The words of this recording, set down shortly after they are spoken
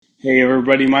Hey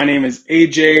everybody, my name is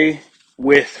AJ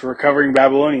with Recovering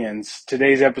Babylonians.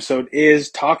 Today's episode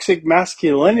is Toxic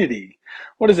Masculinity.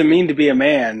 What does it mean to be a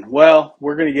man? Well,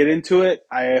 we're going to get into it.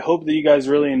 I hope that you guys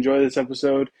really enjoy this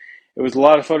episode. It was a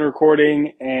lot of fun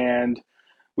recording, and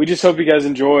we just hope you guys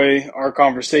enjoy our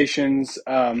conversations.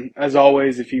 As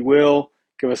always, if you will,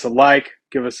 give us a like,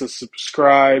 give us a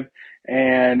subscribe,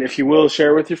 and if you will,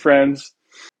 share with your friends.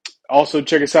 Also,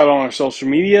 check us out on our social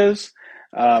medias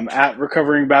at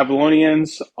Recovering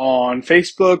Babylonians on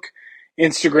Facebook,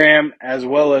 Instagram, as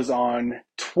well as on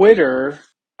Twitter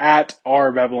at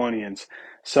Our Babylonians.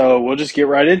 So we'll just get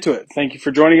right into it. Thank you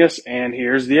for joining us, and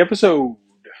here's the episode.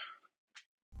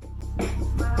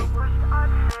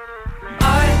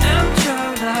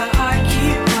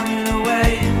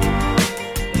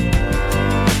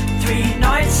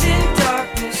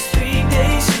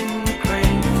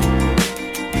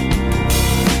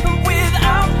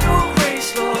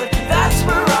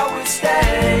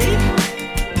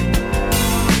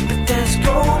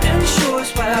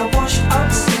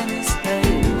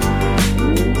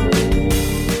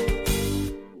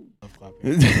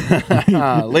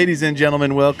 Ladies and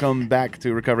gentlemen, welcome back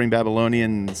to Recovering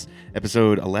Babylonians,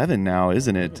 episode 11 now,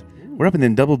 isn't it? We're up in the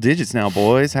double digits now,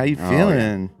 boys. How you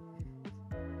feeling?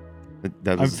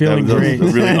 I'm feeling great. That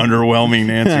was a really underwhelming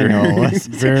answer. I know.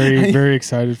 Very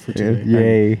excited for today.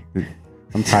 Yay.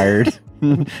 I'm tired.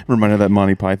 Reminded of that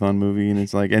Monty Python movie, and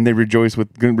it's like, and they rejoice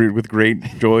with great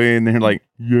joy, and they're like,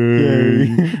 yay.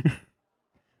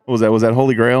 What was that? Was that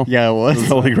Holy Grail? Yeah, it was.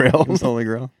 Holy Grail. It was Holy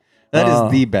Grail. That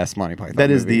is the best Monty Python That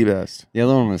is movie. the best. The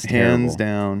other one was Hands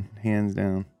terrible. Hands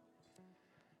down.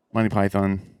 Monty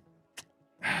Python.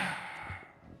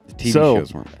 The TV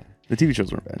shows weren't bad. The TV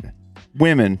shows weren't bad.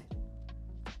 Women.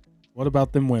 What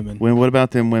about them women? What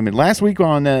about them women? Last week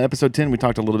on episode 10, we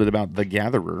talked a little bit about The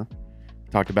Gatherer.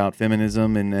 Talked about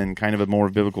feminism and kind of a more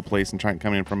biblical place and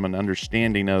coming from an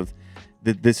understanding of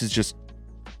that this is just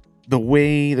the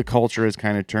way the culture has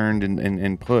kind of turned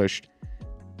and pushed.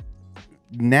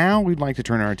 Now we'd like to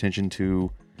turn our attention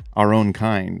to our own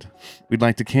kind. We'd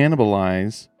like to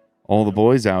cannibalize all the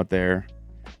boys out there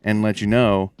and let you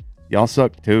know y'all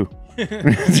suck too.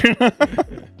 Yeah,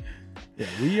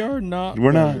 we are not.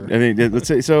 We're better. not. I mean, let's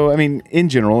say so. I mean, in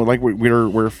general, like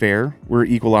we're fair. We're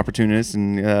equal opportunists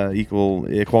and equal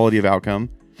equality of outcome.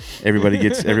 Everybody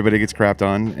gets crapped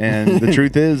on, and the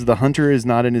truth is, the hunter is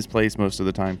not in his place most of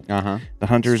the time. The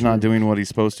hunter is not doing what he's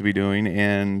supposed to be doing,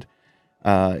 and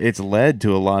it's led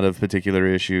to a lot of particular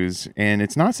issues. And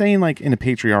it's not saying like in a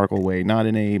patriarchal way, not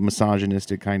in a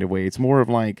misogynistic kind of way. It's more of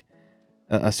like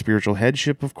a spiritual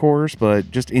headship, of course,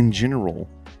 but just in general,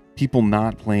 people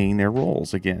not playing their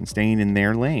roles again, staying in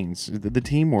their lanes. The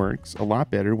team works a lot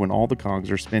better when all the cogs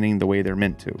are spinning the way they're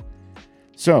meant to.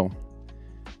 So,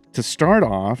 to start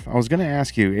off, I was going to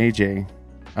ask you, AJ,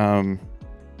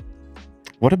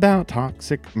 what about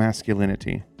toxic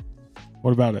masculinity?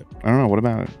 What about it? I don't know. What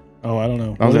about it? Oh, I don't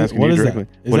know. I was asking you directly.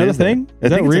 Is that a thing? I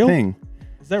think real? it's a thing.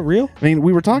 Is that real? I mean,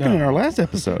 we were talking No. in our last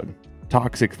episode,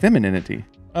 toxic femininity.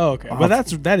 Oh, okay. But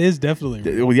that is definitely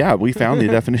real. Well, yeah, we found the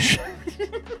definition.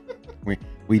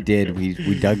 We did.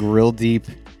 We dug real deep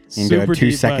into Super a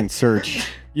deep, 2-second but search.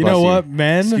 You Bless know you. what,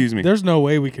 men? Excuse me. There's no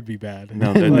way we could be bad.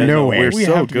 No, Like, no way. We're we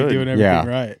so have to good. be doing everything Yeah.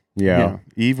 right. Yeah.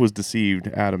 Eve was deceived.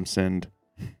 Adam sinned.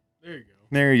 There you go.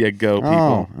 There you go,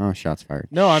 people. Oh, shots fired.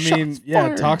 No, I mean, Shots yeah,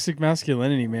 fired. toxic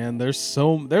masculinity, man. There's a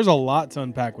lot to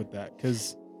unpack with that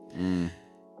because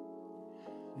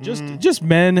just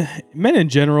men in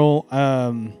general,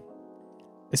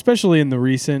 especially in the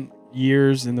recent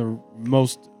years, in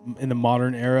the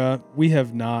modern era, we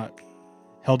have not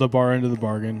held up our end of the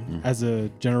bargain as a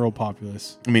general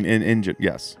populace. I mean,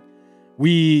 yes.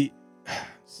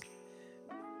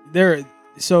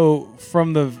 So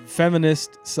from the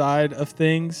feminist side of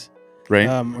things, Right?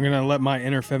 I'm gonna let my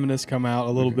inner feminist come out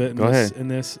a little bit. Go ahead. In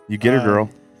this, You get her, girl.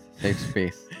 Safe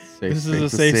space. This is a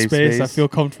It's a safe safe space. I space. feel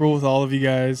comfortable with all of you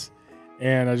guys,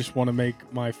 and I just want to make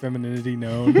my femininity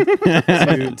known to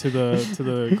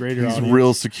the greater He's audience.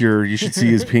 real secure. You should see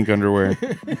his pink underwear.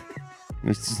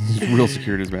 He's real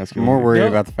secure to his I'm masculine. more worried No.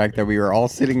 about the fact that we were all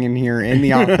sitting in here in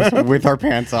the office with our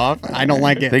pants off. I don't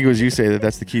like I it. think it was you say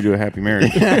that's the key to a happy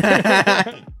marriage.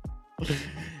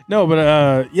 No,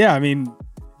 but yeah, I mean,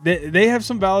 they have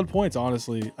some valid points,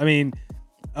 honestly. I mean,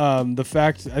 the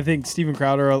fact, I think Steven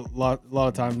Crowder a lot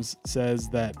of times says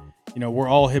that, we're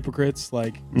all hypocrites.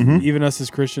 Like, even us as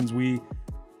Christians, we're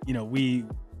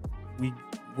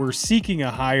seeking a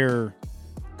higher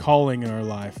calling in our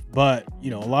life, but a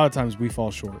lot of times we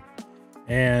fall short,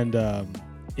 and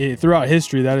throughout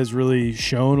history that has really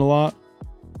shown a lot,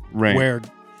 Right. where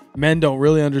men don't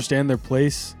really understand their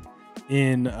place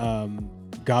in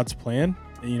God's plan,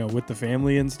 with the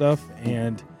family and stuff,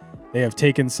 and they have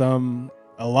taken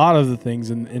a lot of the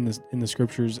things in the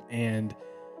scriptures and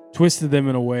twisted them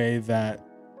in a way that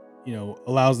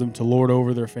allows them to lord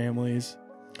over their families.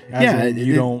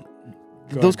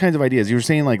 Those kinds of ideas. You were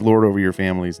saying like lord over your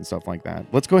families and stuff like that.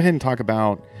 Let's go ahead and talk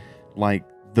about like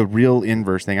the real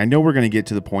inverse thing. I know we're going to get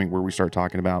to the point where we start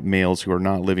talking about males who are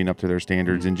not living up to their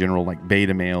standards in general, like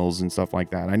beta males and stuff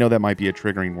like that. I know that might be a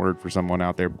triggering word for someone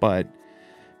out there, but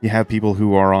you have people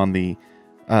who are on the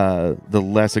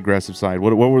less aggressive side.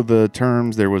 What were the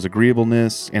terms? There was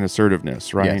agreeableness and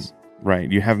assertiveness, right? Yes. Right.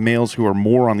 You have males who are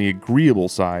more on the agreeable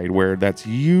side, where that's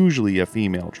usually a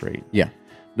female trait. Yeah.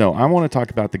 No, I want to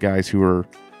talk about the guys who are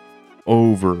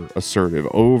over assertive,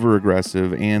 over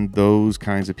aggressive, and those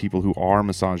kinds of people who are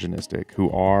misogynistic, who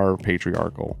are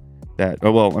patriarchal.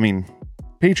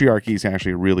 Patriarchy is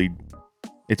actually really,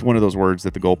 it's one of those words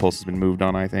that the goalpost has been moved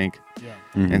on, I think. Yeah.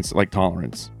 Mhm. And it's like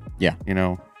tolerance. Yeah.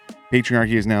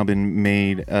 Patriarchy has now been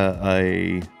made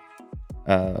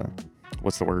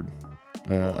what's the word?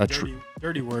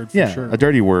 Dirty word for sure. A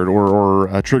dirty word or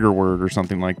a trigger word or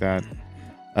something like that.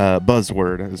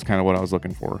 Buzzword is kind of what I was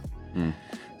looking for. Mm.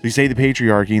 So you say the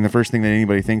patriarchy, and the first thing that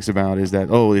anybody thinks about is that,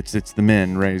 it's the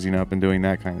men raising up and doing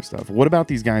that kind of stuff. What about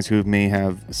these guys who may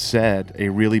have set a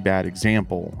really bad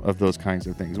example of those kinds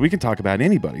of things? We can talk about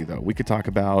anybody, though. We could talk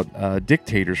about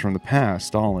dictators from the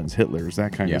past, Stalins, Hitlers,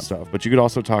 that kind of stuff. But you could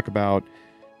also talk about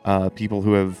people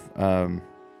who have,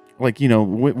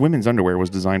 women's underwear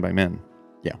was designed by men.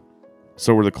 Yeah.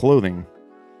 So were the clothing.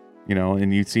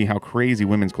 And you see how crazy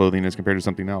women's clothing is compared to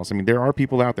something else. I mean, there are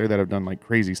people out there that have done like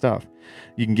crazy stuff.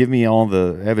 You can give me all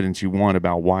the evidence you want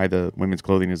about why the women's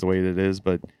clothing is the way that it is,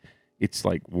 but it's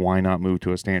like, why not move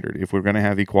to a standard? If we're going to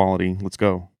have equality, let's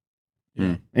go.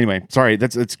 Yeah. Anyway, sorry,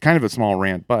 it's kind of a small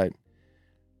rant, but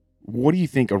what do you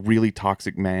think a really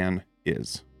toxic man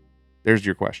is? There's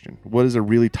your question. What is a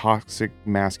really toxic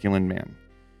masculine man?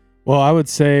 Well, I would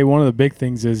say one of the big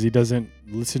things is he doesn't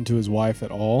listen to his wife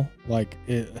at all.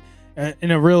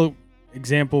 And a real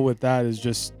example with that is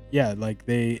just,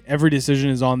 every decision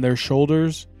is on their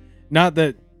shoulders. Not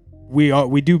that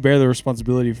we do bear the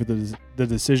responsibility for the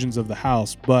decisions of the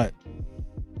house, but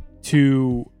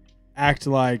to act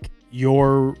like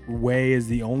your way is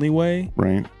the only way,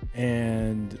 right?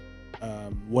 And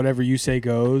whatever you say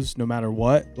goes, no matter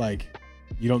what. Like,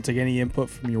 you don't take any input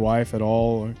from your wife at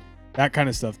all, or that kind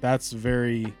of stuff. That's a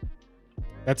very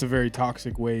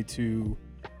toxic way to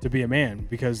be a man,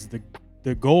 because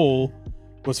the goal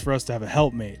was for us to have a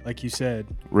helpmate, like you said.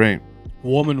 Right. A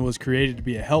woman was created to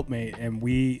be a helpmate, and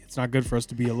it's not good for us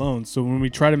to be alone. So when we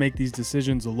try to make these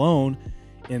decisions alone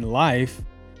in life,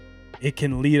 it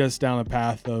can lead us down a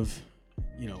path of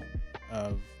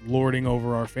lording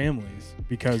over our families,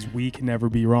 because we can never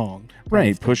be wrong.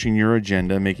 Right. Pushing your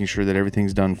agenda, making sure that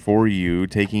everything's done for you,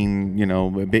 taking,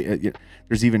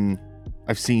 there's even,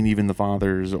 I've seen even the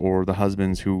fathers or the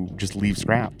husbands who just leave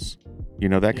scraps,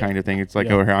 that kind of thing. It's like,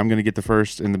 here, I'm going to get the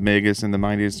first and the biggest and the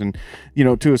mightiest. And,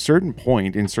 to a certain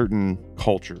point in certain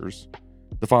cultures,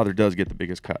 the father does get the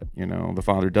biggest cut. The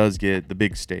father does get the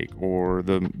big steak or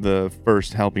the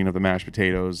first helping of the mashed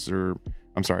potatoes, or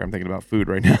I'm sorry, I'm thinking about food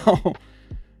right now.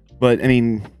 But I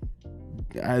mean,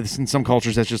 in some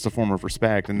cultures, that's just a form of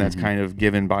respect, and that's kind of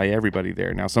given by everybody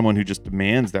there. Now, someone who just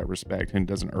demands that respect and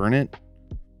doesn't earn it,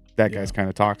 that guy's kind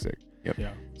of toxic. Yep.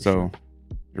 Yeah. So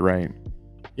you're right.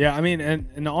 Yeah, I mean,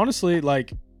 and honestly,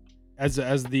 like, as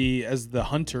the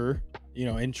hunter,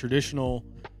 in traditional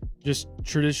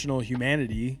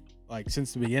humanity, like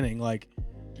since the beginning, like,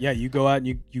 yeah, you go out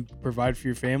and you provide for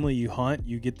your family, you hunt,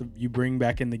 you bring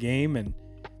back in the game, and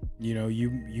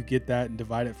you get that and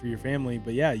divide it for your family.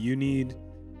 But yeah, you need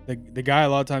the guy a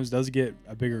lot of times does get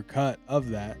a bigger cut of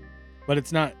that, but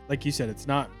it's not, like you said, it's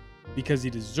not because he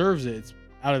deserves it. It's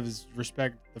out of his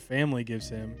respect the family gives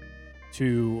him,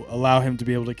 to allow him to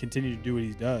be able to continue to do what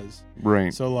he does.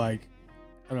 Right. So like,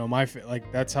 I don't know,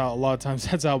 that's how a lot of times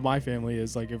that's how my family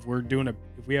is. Like, if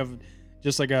we have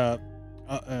just like a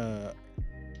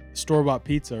store-bought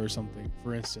pizza or something,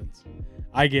 for instance,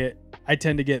 I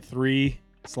tend to get 3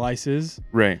 slices,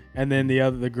 right? And then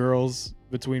the girls,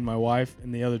 between my wife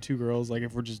and the other 2 girls, like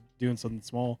if we're just doing something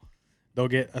small, they'll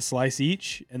get a slice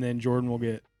each, and then Jordan will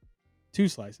get 2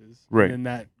 slices, right? And then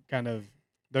that kind of,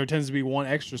 there tends to be 1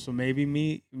 extra, so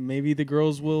maybe the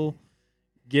girls will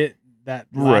get that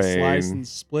last slice and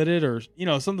split it, or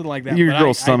something like that. Your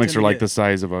girls' stomachs are like the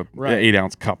size of a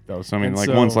 8-ounce cup, though. So I mean,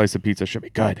 and 1 slice of pizza should be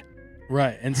good.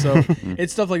 Right. And so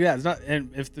it's stuff like that. It's not,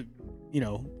 and if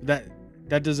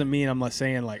that doesn't mean I'm not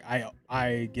saying like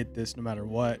I get this no matter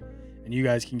what, and you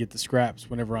guys can get the scraps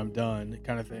whenever I'm done,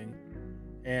 kind of thing.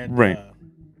 And Right.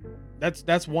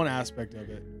 that's one aspect of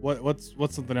it.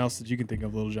 What's something else that you can think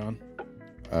of, Little John?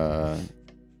 I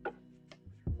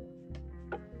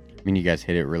mean, you guys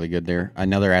hit it really good there.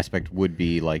 Another aspect would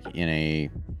be like in a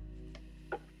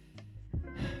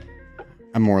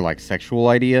more like sexual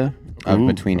idea Ooh,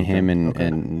 between okay, him okay.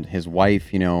 and his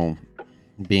wife, you know,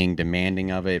 being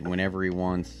demanding of it whenever he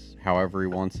wants, however he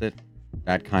wants it.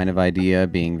 That kind of idea,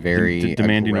 being very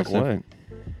demanding of aggressive.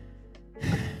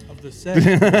 what? Of the sex.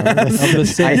 of the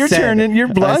sex. I You're said turning.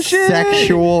 You're a blushing.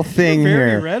 sexual thing You're very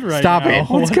here. red right Stop now. it.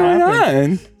 What's What going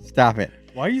happened? on? Stop it.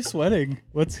 Why are you sweating?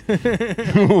 What's? Why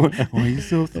are you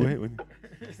so sweating?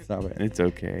 Stop it. It's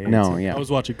okay. No, It's okay. yeah. I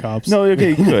was watching Cops. No, okay,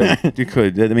 you could. You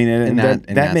could. I mean, and In that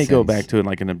that may go sense. back to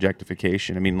like an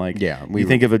objectification. I mean, like, Yeah, you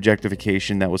think of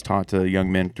objectification that was taught to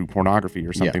young men through pornography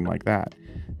or something like that.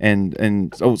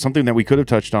 And so something that we could have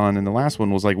touched on in the last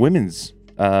one was like women's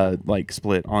like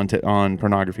split on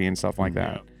pornography and stuff like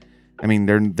that. I mean,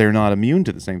 they're not immune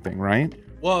to the same thing, right?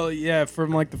 Well, yeah,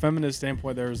 from like the feminist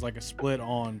standpoint, there's like a split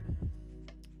on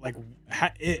like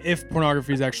if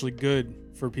pornography is actually good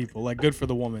for people, like good for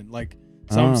the woman. Like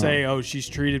some Oh. say, oh, she's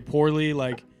treated poorly.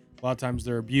 Like a lot of times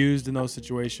they're abused in those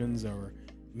situations or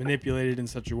manipulated in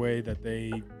such a way that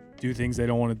they do things they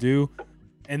don't want to do.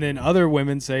 And then other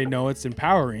women say, no, it's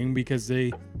empowering because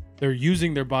they're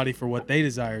using their body for what they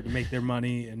desire to make their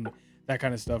money and that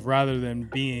kind of stuff, rather than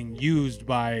being used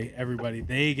by everybody.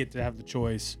 They get to have the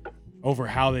choice over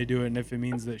how they do it, and if it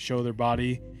means that show their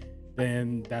body,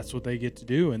 then that's what they get to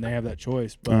do, and they have that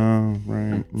choice. But Oh,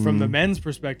 right. from the men's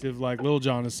perspective, like Lil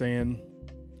Jon is saying,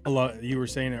 a lot. You were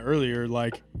saying it earlier,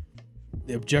 like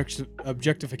the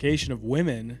objectification of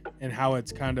women and how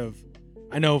it's kind of.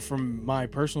 I know from my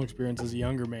personal experience as a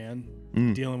younger man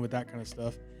dealing with that kind of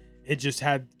stuff, it just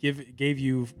gave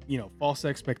you false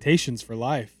expectations for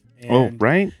life. And,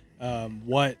 right.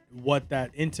 What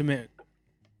that intimate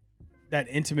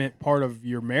part of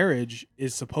your marriage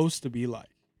is supposed to be like,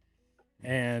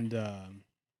 and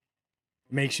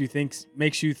makes you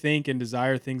think and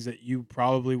desire things that you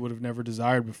probably would have never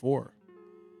desired before.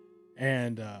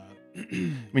 And I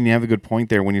mean, you have a good point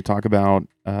there when you talk about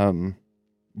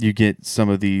you get some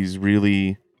of these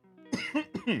really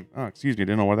oh, excuse me, I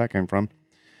didn't know where that came from.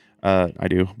 I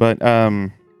do, but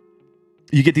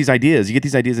you get these ideas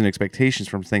and expectations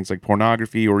from things like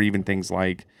pornography or even things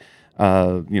like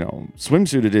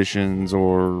swimsuit editions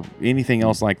or anything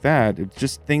else like that. It's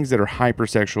just things that are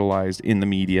hypersexualized in the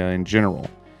media in general.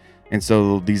 And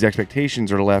so these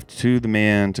expectations are left to the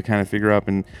man to kind of figure out,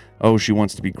 and oh, she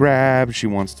wants to be grabbed, she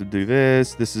wants to do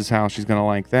this is how she's going to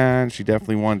like that. She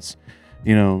definitely wants,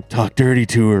 talk dirty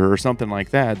to her or something like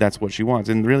that. That's what she wants.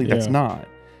 And really that's not.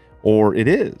 Or it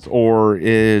is. Or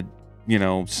it,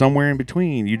 somewhere in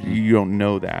between. You don't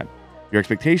know that. Your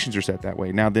expectations are set that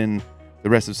way. Now then the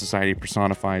rest of society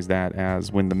personifies that as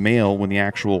when the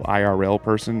actual IRL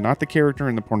person, not the character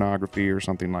in the pornography or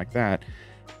something like that,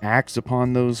 acts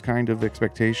upon those kind of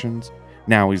expectations,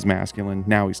 now he's masculine,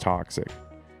 now he's toxic,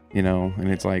 and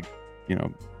it's like,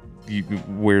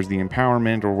 where's the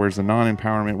empowerment or where's the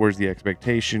non-empowerment? Where's the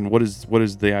expectation? What is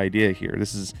the idea here?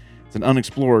 It's an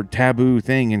unexplored taboo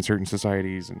thing in certain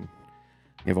societies, and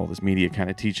you have all this media kind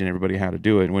of teaching everybody how to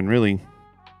do it, when really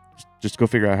just go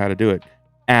figure out how to do it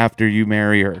after you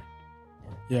marry her.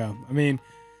 Yeah, I mean,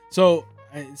 so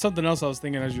something else I was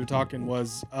thinking as you were talking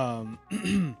was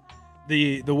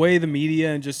the way the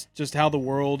media and just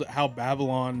how how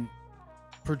Babylon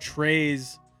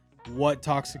portrays what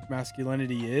toxic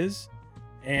masculinity is.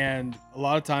 And a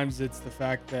lot of times it's the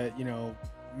fact that,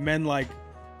 men like,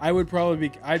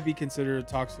 I'd be considered a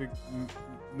toxic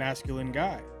masculine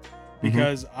guy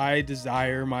because I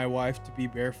desire my wife to be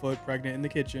barefoot, pregnant in the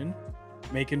kitchen,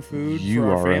 making food You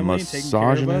for our are a family and taking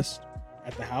care of us misogynist.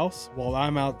 at the house while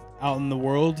I'm out in the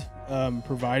world,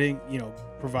 providing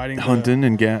the Hunting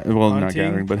and not hunting,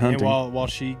 gathering, but hunting. and while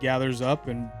she gathers up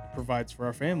and provides for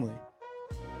our family.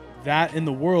 That in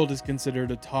the world is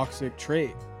considered a toxic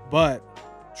trait, but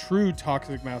true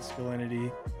toxic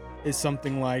masculinity is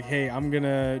something like, hey, I'm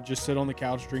gonna just sit on the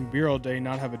couch, drink beer all day,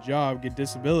 not have a job, get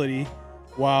disability,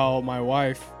 while my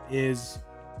wife is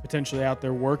potentially out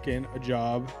there working a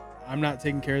job. I'm not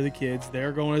taking care of the kids,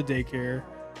 they're going to daycare,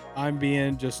 I'm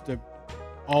being just a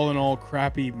all in all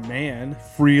crappy man,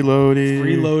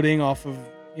 freeloading off of,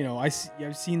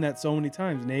 I've seen that so many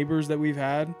times. Neighbors that we've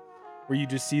had where you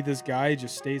just see this guy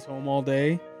just stays home all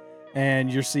day,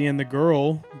 and you're seeing the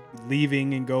girl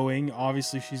leaving and going.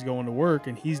 Obviously she's going to work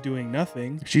and he's doing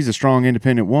nothing. She's a strong,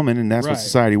 independent woman, and that's what Right.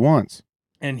 society wants.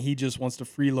 And he just wants to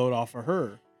freeload off of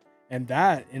her. And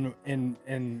that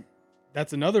in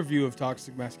that's another view of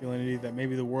toxic masculinity that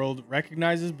maybe the world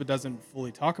recognizes but doesn't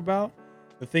fully talk about.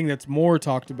 The thing that's more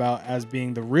talked about as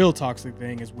being the real toxic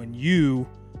thing is when you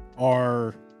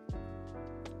are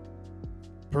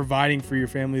providing for your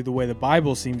family the way the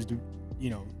Bible seems to,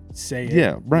 say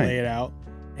it, lay it out,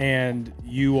 and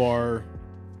you're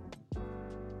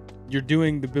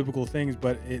doing the biblical things,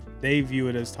 but they view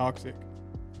it as toxic.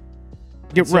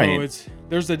 Yeah, So right.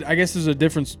 there's a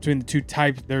difference between the two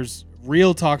types. There's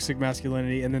real toxic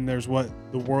masculinity, and then there's what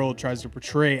the world tries to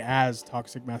portray as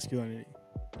toxic masculinity.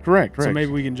 Correct. So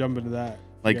maybe we can jump into that.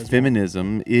 Like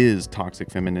feminism is toxic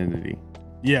femininity,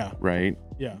 Yeah. right?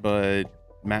 Yeah. But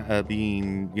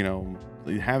being,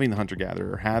 having the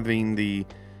hunter-gatherer, having the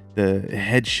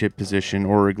headship position,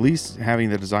 or at least having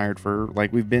the desire for,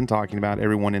 like we've been talking about,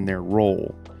 everyone in their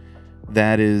role,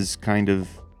 that is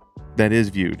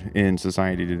viewed in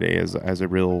society today as a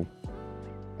real,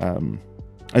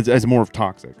 as more of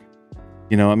toxic.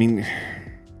 I mean,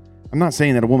 I'm not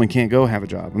saying that a woman can't go have a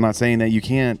job. I'm not saying that you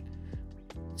can't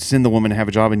send the woman to have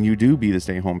a job and you do be the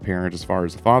stay-at-home parent as far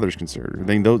as the father's concerned.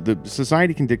 The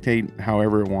society can dictate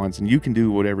however it wants, and you can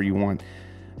do whatever you want.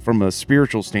 From a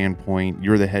spiritual standpoint,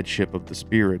 you're the headship of the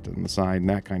spirit on the side and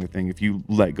that kind of thing. If you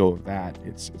let go of that,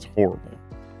 it's horrible.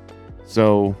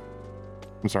 So,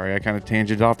 I'm sorry, I kind of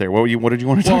tangented off there. What did you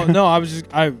want to talk about?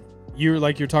 No,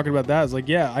 you're talking about that. It's like,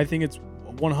 yeah, I think it's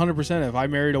 100%. If I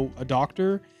married a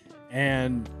doctor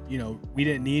and, we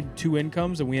didn't need two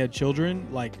incomes and we had children,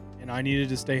 and I needed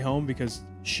to stay home because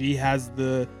she has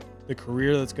the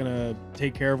career that's going to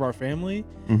take care of our family,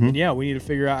 and yeah, we need to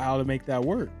figure out how to make that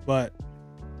work. But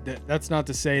that's not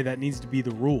to say that needs to be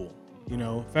the rule.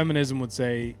 Feminism would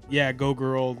say, yeah, go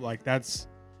girl, like that's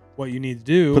what you need to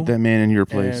do. Put that man in your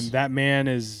place. And that man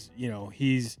is,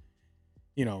 he's,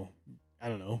 I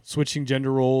don't know, switching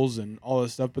gender roles and all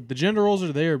this stuff. But the gender roles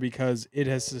are there because it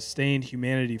has sustained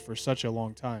humanity for such a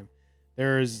long time.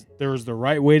 There is the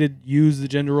right way to use the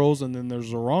gender roles, and then there's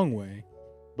the wrong way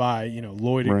by,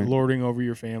 lording over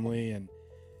your family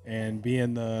and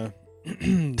being the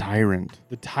tyrant.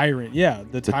 The tyrant, yeah,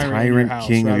 the tyrant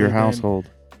king of your household,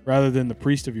 rather than the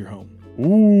priest of your home.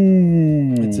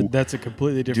 Ooh, that's a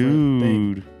completely different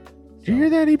thing. Dude, did you hear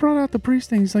that? He brought out the priest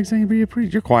thing. He's like saying, "Be a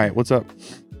priest." You're quiet. What's up?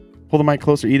 Pull the mic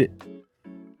closer. Eat it.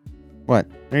 What?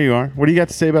 There you are. What do you got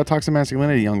to say about toxic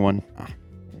masculinity, young one?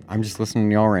 I'm just listening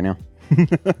to y'all right now.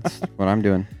 That's what I'm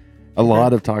doing. A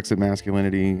lot of toxic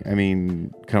masculinity,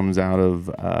 comes out of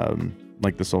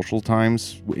like the social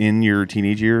times in your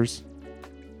teenage years.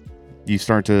 That's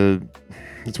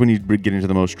when you get into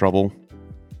the most trouble.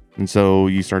 And so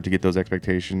you start to get those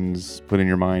expectations put in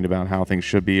your mind about how things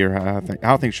should be, or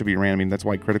how things should be ran. That's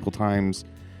why critical times,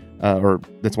 or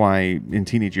that's why in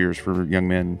teenage years for young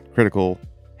men, critical,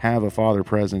 have a father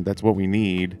present. That's what we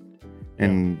need.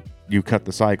 And you cut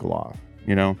the cycle off,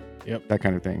 Yep. That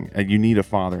kind of thing. And you need a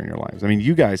father in your lives.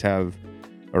 You guys have,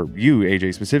 or you,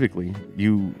 AJ specifically,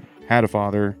 you had a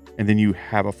father and then you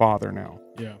have a father now.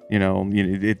 Yeah.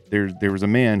 There was a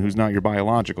man who's not your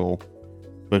biological,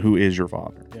 but who is your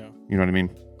father. Yeah. You know what I mean?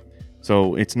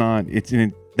 So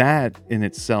that in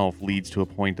itself leads to a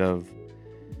point of,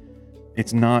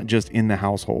 it's not just in the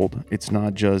household. It's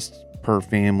not just per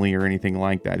family or anything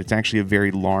like that. It's actually a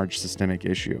very large systemic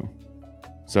issue.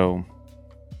 So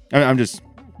I'm just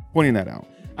pointing that out.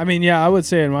 I would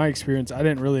say in my experience, I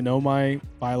didn't really know my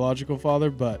biological father,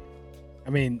 but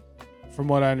from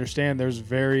what I understand,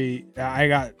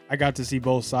 I got to see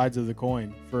both sides of the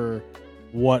coin for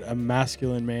what a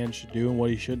masculine man should do and what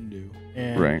he shouldn't do.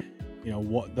 And right.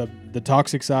 What the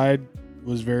toxic side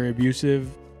was very abusive,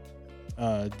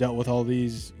 dealt with all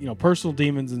these, personal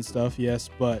demons and stuff, yes,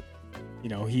 but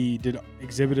he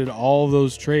exhibited all of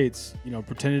those traits,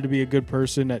 pretended to be a good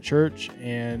person at church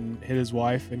and hit his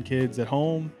wife and kids at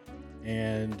home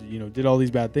and, did all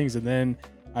these bad things. And then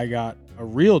I got a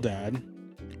real dad,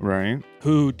 right,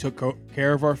 who took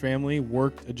care of our family,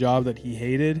 worked a job that he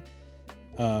hated,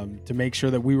 to make sure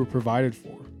that we were provided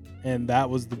for. And that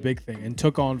was the big thing, and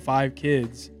took on 5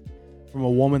 kids from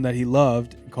a woman that he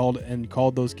loved and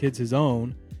called those kids his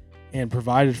own and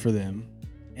provided for them.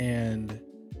 And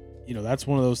that's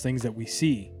one of those things that we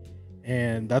see,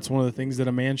 and that's one of the things that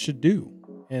a man should do.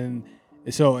 And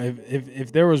so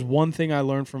if there was one thing I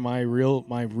learned from my real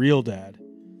dad,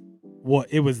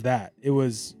 it was that. It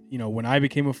was, when I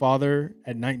became a father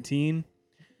at 19,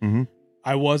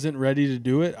 I wasn't ready to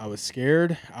do it. I was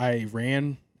scared. I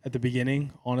ran at the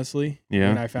beginning, honestly,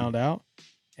 when I found out.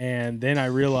 And then I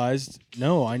realized,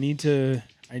 no, I need to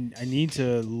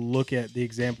look at the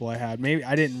example I had. Maybe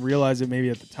I didn't realize it maybe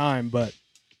at the time, but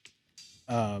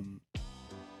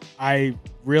I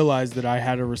realized that I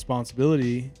had a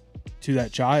responsibility to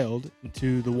that child,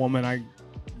 to the woman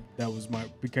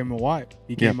became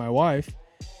my wife,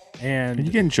 and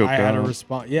You getting choked I had a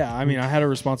up. I had a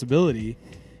responsibility,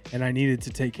 and I needed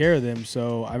to take care of them.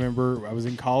 So I remember I was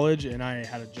in college and I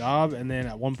had a job, and then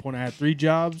at one point I had 3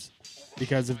 jobs,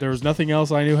 because if there was nothing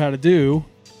else I knew how to do,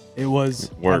 it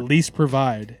was Work. at least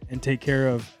provide and take care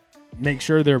of, make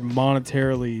sure they're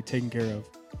monetarily taken care of.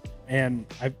 And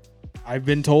I've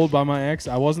been told by my ex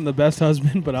I wasn't the best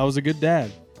husband, but I was a good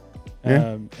dad.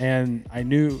 Yeah. And I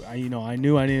knew I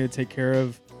needed to take care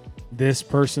of this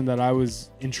person that I was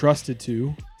entrusted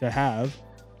to have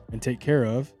and take care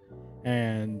of.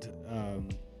 And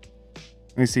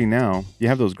Let me see now. You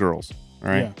have those girls, all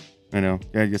right? yeah, I know.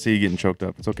 Yeah, you see you getting choked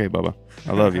up. It's okay, Bubba.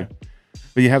 I love you.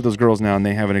 But you have those girls now, and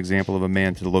they have an example of a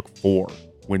man to look for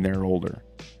when they're older.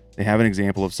 They have an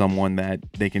example of someone that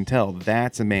they can tell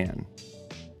that's a man.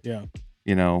 yeah,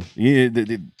 You know,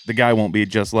 the guy won't be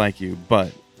just like you,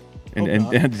 but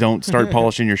and don't start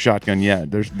polishing your shotgun yet.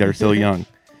 They're still young.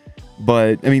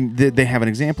 But I mean, they have an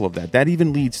example of that. That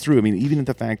even leads through. I mean, even at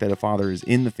the fact that a father is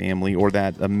in the family, or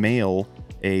that a male,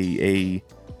 a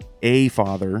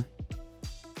father,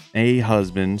 a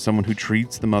husband, someone who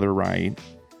treats the mother right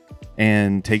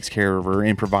and takes care of her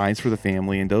and provides for the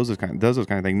family and does those kind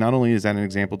of things. Not only is that an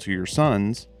example to your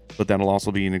sons, but that'll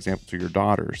also be an example to your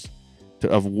daughters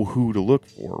of who to look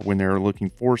for when they're looking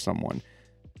for someone.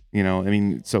 You know, I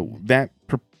mean, so that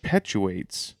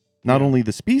perpetuates not only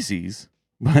the species,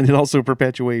 but it also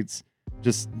perpetuates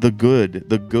just the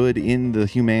good in the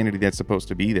humanity that's supposed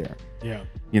to be there. yeah,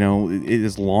 You know,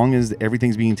 as long as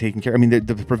everything's being taken care of. I mean,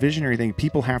 the provisionary thing,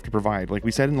 people have to provide. Like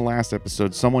we said in the last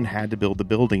episode, someone had to build the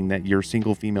building that your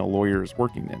single female lawyer is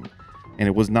working in. And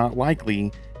it was not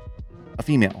likely a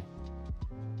female.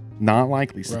 Not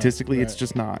likely. Statistically, it's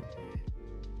just not.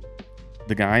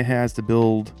 The guy has to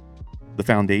build the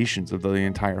foundations of the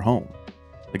entire home.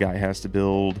 The guy has to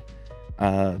build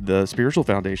the spiritual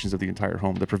foundations of the entire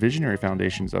home, the provisionary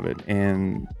foundations of it.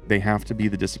 And they have to be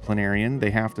the disciplinarian. They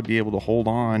have to be able to hold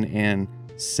on and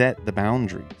set the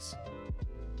boundaries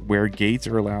where gates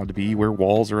are allowed to be, where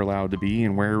walls are allowed to be,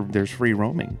 and where there's free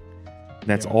roaming.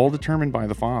 That's all determined by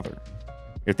the father.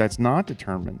 If that's not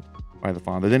determined by the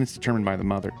father, then it's determined by the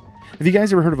mother. Have you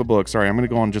guys ever heard of a book? Sorry, I'm going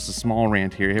to go on just a small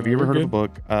rant here. Have you ever heard of a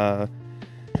book? Trying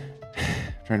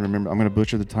to remember. I'm going to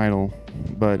butcher the title,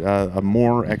 but A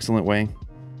More Excellent Way.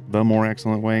 The More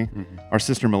Excellent Way. Mm-hmm. Our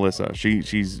sister Melissa,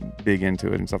 she's big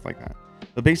into it and stuff like that.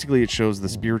 But basically, it shows the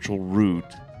spiritual root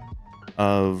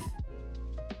of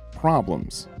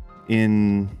problems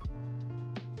in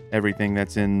everything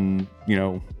that's in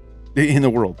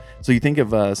the world. So you think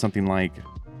of something like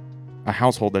a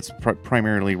household that's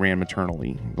primarily ran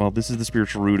maternally. Well, this is the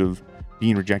spiritual root of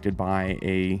being rejected by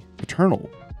a paternal.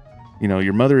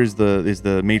 Your mother is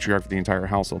the matriarch for the entire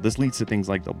household. This leads to things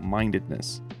like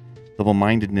double-mindedness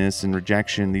and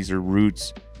rejection. These are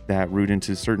roots that root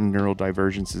into certain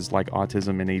neurodivergences like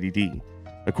autism and ADD,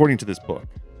 according to this book.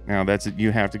 Now,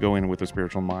 you have to go in with a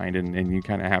spiritual mind, and you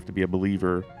kind of have to be a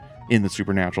believer in the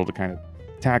supernatural to kind of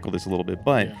tackle this a little bit.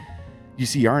 But you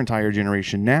see, our entire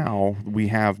generation now, we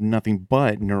have nothing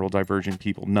but neurodivergent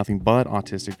people, nothing but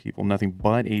autistic people, nothing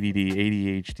but ADD,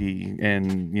 ADHD,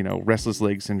 and restless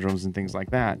leg syndromes and things like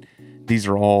that. These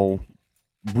are all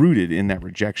rooted in that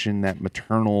rejection, that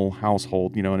maternal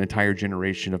household, an entire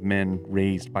generation of men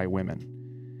raised by women.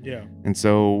 Yeah. And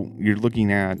so you're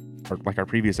looking at, like our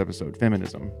previous episode,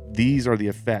 feminism. These are the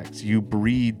effects. You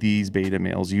breed these beta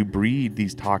males, you breed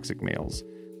these toxic males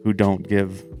who don't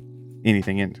give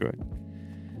anything into it.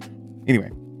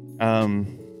 Anyway,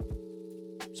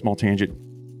 small tangent.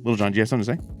 Little John, do you have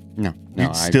something to say? No.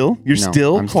 You're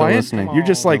still I'm quiet? Still listening. You're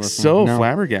just like so No.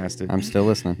 flabbergasted. I'm still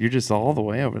listening. You're just all the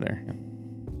way over there.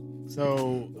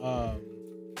 So,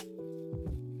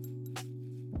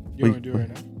 you want to do it right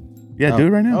now? Yeah, do it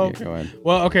right now. Oh, Yeah, okay. go ahead.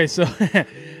 Well, okay, so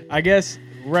I guess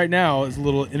right now is a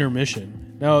little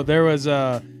intermission. No, there was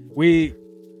we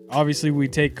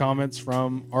take comments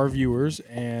from our viewers,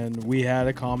 and we had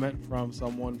a comment from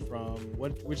someone from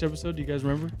which episode do you guys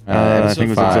remember? I think it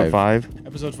was episode 5.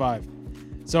 Episode 5.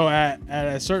 So at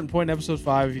a certain point in episode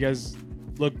 5, if you guys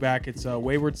look back, it's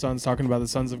Wayward Sons talking about the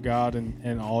sons of God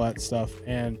and all that stuff.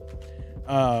 And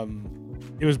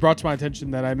it was brought to my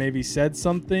attention that I maybe said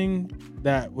something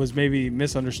that was maybe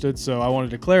misunderstood, so I wanted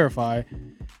to clarify.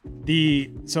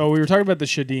 So we were talking about the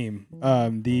Shadim.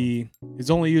 It's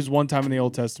only used one time in the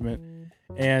Old Testament,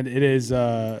 and it is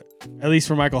at least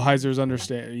from Michael Heiser's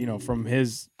understand. From I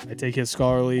take his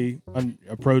scholarly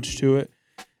approach to it.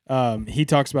 He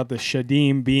talks about the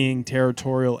Shadim being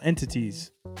territorial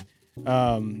entities.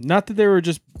 Not that they were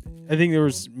just. I think there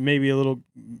was maybe a little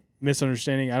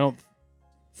misunderstanding. I don't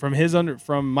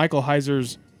from Michael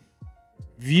Heiser's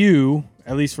view,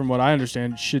 at least from what I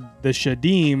understand, the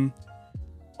Shadim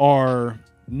are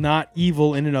not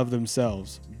evil in and of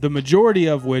themselves. The majority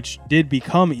of which did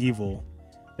become evil.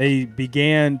 They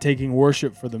began taking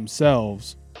worship for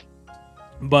themselves.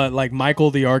 But like Michael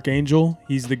the Archangel,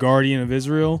 he's the guardian of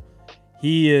Israel.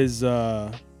 He is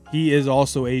also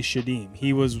a Shadim.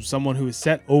 He was someone who was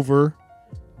set over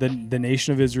the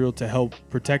nation of Israel to help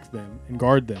protect them and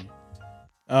guard them.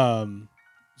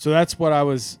 So that's what I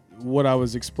was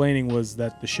explaining, was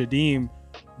that the Shadim,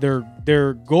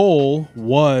 their goal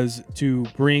was to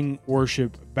bring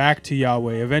worship back to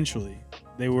Yahweh eventually.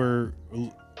 They were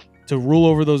to rule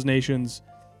over those nations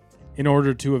in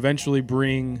order to eventually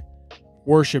bring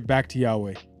worship back to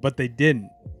Yahweh, but they didn't.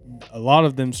 A lot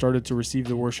of them started to receive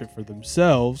the worship for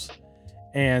themselves,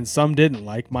 and some didn't,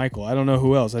 like Michael. I don't know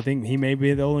who else. I think he may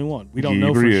be the only one. We don't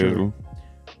know for sure.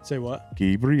 Say what?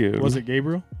 Gabriel. Was it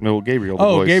Gabriel? No, Gabriel.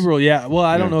 Oh, Gabriel, yeah. Well,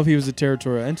 I don't know if he was a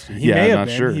territorial entity. He may have not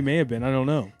been. sure. He may have been. I don't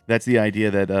know. That's the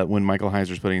idea that when Michael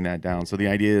Heiser's putting that down. So the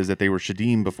idea is that they were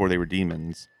Shadim before they were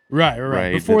demons.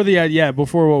 Right. Before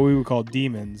before what we would call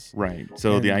demons. Right.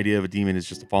 So the idea of a demon is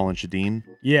just a fallen Shadim.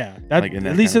 Yeah. That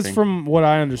at least it's from what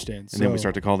I understand. And then we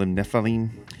start to call them Nephilim.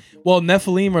 Well,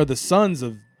 Nephilim are the sons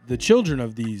of the children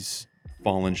of these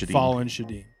fallen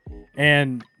Shadim.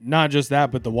 And not just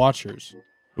that, but the Watchers.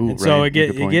 Ooh, and so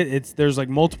there's like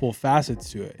multiple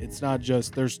facets to it. It's not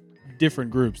just, there's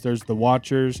different groups. There's the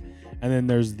Watchers, and then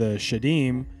there's the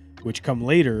Shadim, which come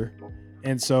later.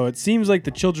 And so it seems like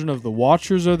the children of the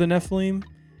Watchers are the Nephilim,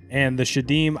 and the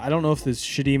Shadim, I don't know if the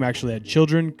Shadim actually had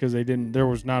children, because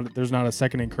there's not a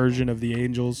second incursion of the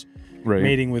angels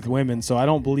mating with women. So I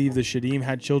don't believe the Shadim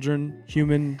had children,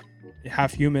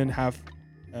 half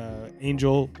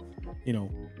angel,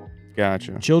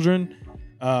 Gotcha. children.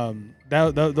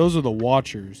 Those are the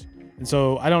Watchers. And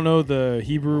so I don't know the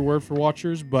Hebrew word for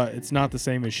Watchers, but it's not the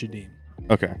same as Shadim.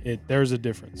 Okay. There's a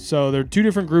difference. So there are two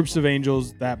different groups of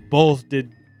angels that both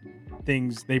did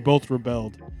things. They both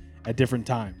rebelled at different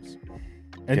times.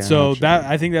 And so that,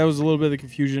 I think that was a little bit of the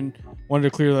confusion. Wanted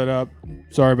to clear that up.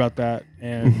 Sorry about that.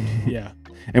 And yeah.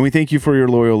 And we thank you for your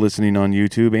loyal listening on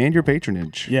YouTube and your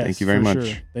patronage. Yes, thank you very much.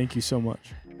 Sure. Thank you so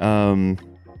much.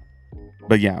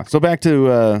 But yeah, so back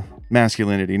to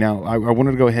masculinity. Now, I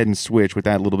wanted to go ahead and switch with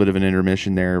that little bit of an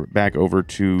intermission there back over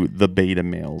to the beta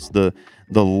males, the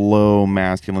low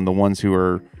masculine, the ones who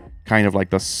are kind of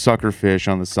like the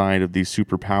suckerfish on the side of these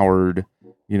super powered,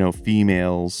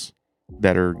 females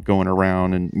that are going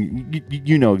around. And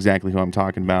you know exactly who I'm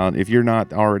talking about if you're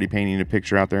not already painting a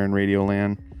picture out there in Radio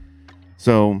Land.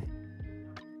 So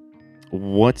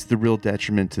what's the real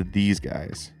detriment to these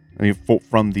guys? I mean,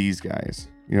 from these guys,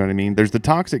 you know what I mean? There's the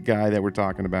toxic guy that we're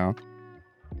talking about,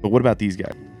 but what about these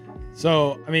guys?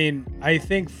 So, I mean, I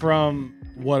think from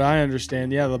what I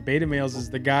understand, the beta males is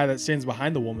the guy that stands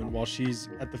behind the woman while she's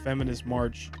at the feminist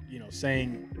march,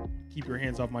 saying, keep your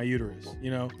hands off my uterus,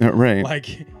 Right.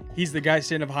 Like, he's the guy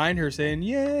standing behind her saying,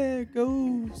 yeah,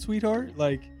 go, sweetheart.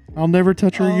 Like, I'll never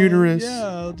touch her uterus. Yeah,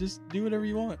 I'll just do whatever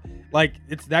you want. Like,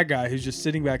 it's that guy who's just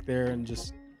sitting back there and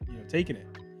just, taking it.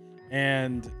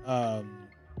 And, I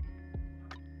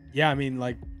mean,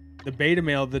 like, the beta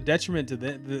male, the detriment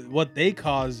to what they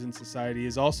cause in society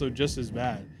is also just as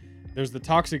bad. There's the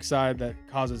toxic side that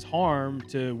causes harm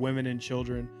to women and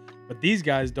children, but these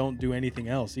guys don't do anything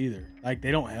else either. Like,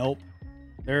 they don't help.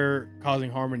 They're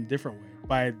causing harm in a different way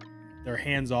by their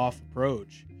hands-off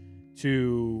approach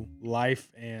to life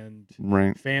and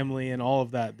family and all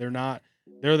of that.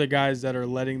 They're the guys that are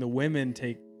letting the women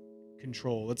take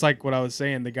control. It's like what I was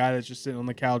saying, the guy that's just sitting on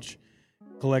the couch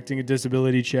collecting a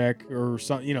disability check or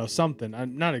something.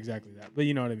 Not exactly that, but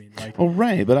you know what I mean. Like, oh,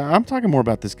 right. But I'm talking more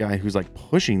about this guy who's like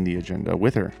pushing the agenda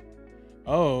with her.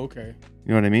 Oh, okay. You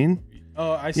know what I mean?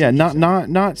 Oh, I see. Yeah,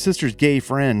 not sister's gay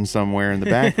friend somewhere in the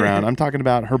background. I'm talking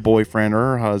about her boyfriend or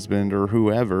her husband or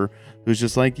whoever who's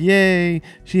just like, yay,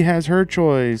 she has her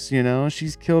choice.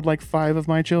 She's killed like 5 of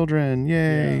my children.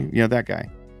 Yay. Yeah. That guy.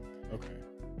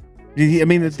 Okay. I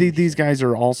mean, these guys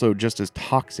are also just as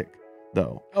toxic,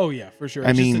 though. Oh yeah, for sure.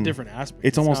 It's just a different aspect.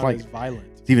 It's almost like as violent.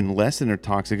 It's even less than they're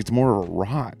toxic. It's more of a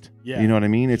rot. Yeah. You know what I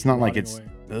mean? It's not like it's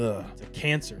ugh. It's a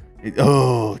cancer.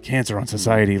 Cancer on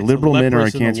society. It's Liberal men are a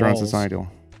leprous in the cancer on walls. society. What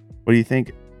do you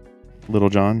think, Little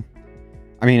John?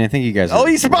 I mean, I think you guys.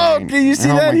 He spoke. Right. Can you see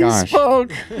that? He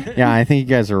spoke. Yeah, I think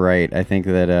you guys are right. I think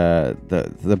that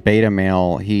the beta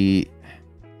male, he,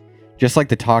 just like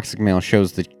the toxic male,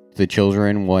 shows the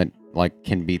children what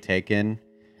can be taken,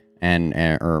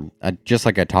 just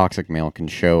like a toxic male can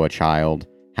show a child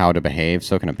how to behave,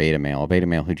 so can a beta male. A beta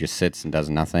male who just sits and does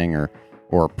nothing,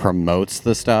 or promotes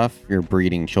the stuff, you're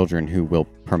breeding children who will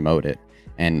promote it,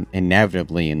 and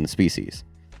inevitably in the species.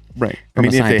 Right. I From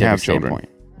mean, a if they have scientific children. standpoint.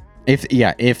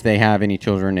 If they have any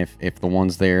children, if the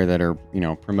ones there that are, you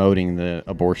know, promoting the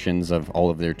abortions of all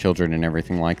of their children and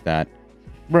everything like that,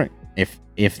 Right.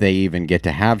 if they even get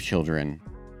to have children,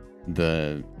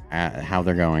 the how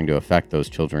they're going to affect those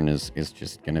children is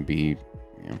just going to be,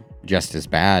 you know, just as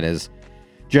bad.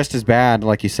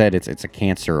 Like you said, it's a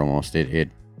cancer almost.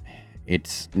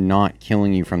 It's not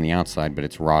killing you from the outside, but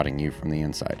it's rotting you from the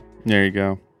inside. There you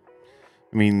go.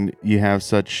 I mean, you have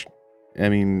such, I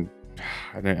mean,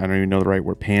 I don't even know the right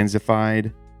word,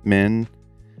 pansified men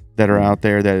that are out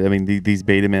there that, I mean, these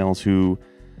beta males who,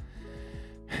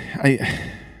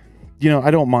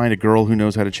 I don't mind a girl who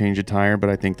knows how to change a tire, but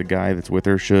I think the guy that's with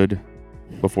her should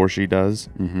before she does.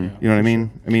 Mm-hmm. Yeah. You know what I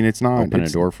mean? I mean, it's not. Open a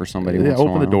it's, door for somebody. Yeah, once in a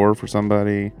open the while. door for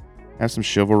somebody. Have some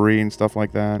chivalry and stuff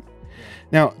like that.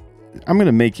 Now, I'm going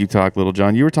to make you talk, Little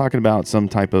John. You were talking about some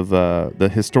type of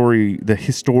his story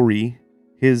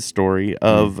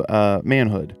of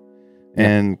manhood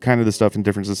and kind of the stuff in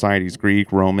different societies,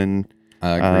 Greek, Roman.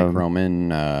 Greek,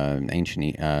 Roman,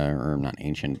 ancient, or not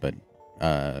ancient, but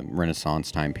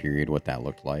Renaissance time period, what that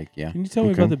looked like. Yeah. Can you tell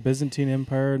me Okay. about the Byzantine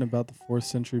Empire and about the 4th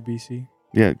century BC?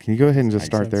 Yeah, can you go ahead and just Makes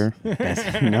start there?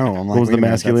 sense. No, I'm like, What was wait the a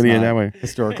minute, that's masculinity in not that way?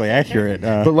 historically accurate.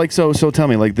 But like, so tell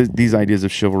me, like these ideas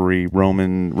of chivalry,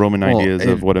 Roman Well, ideas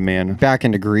of what a man. back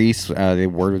into Greece, the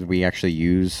word we actually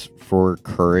use for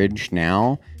courage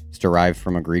now is derived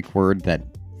from a Greek word that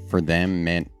for them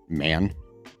meant man.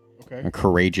 Okay. A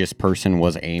courageous person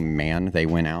was a man. They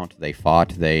went out, they fought,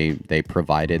 they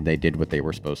provided, they did what they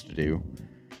were supposed to do.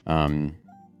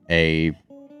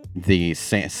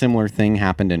 Similar thing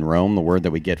happened in Rome. The word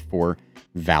that we get for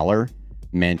valor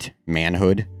meant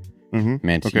manhood. Mm-hmm.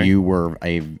 Meant Okay. you were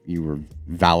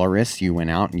valorous. You went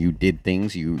out and you did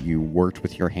things. You worked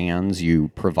with your hands. You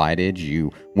provided.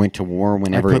 You went to war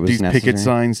whenever I put it was these necessary. picket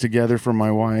signs together for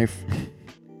my wife.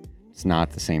 It's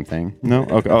not the same thing. No.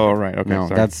 Okay. Oh, all right. Okay. No,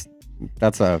 sorry.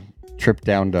 that's a trip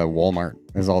down to Walmart.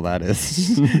 Is all that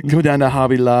is. Go down to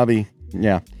Hobby Lobby.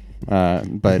 Yeah, Is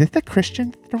but it the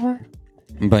Christian store?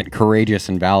 courageous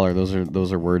and valor.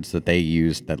 Those are words that they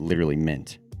used that literally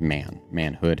meant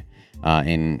manhood. But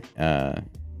in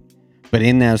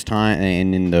those time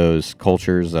and in those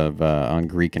cultures of on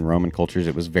Greek and Roman cultures,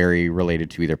 it was very related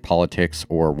to either politics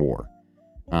or war.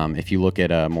 If you look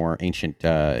at a more ancient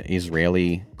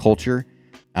Israeli culture,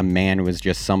 a man was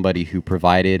just somebody who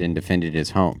provided and defended his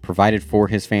home, provided for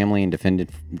his family and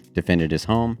defended his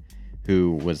home,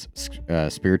 who was a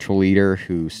spiritual leader,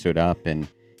 who stood up and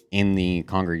in the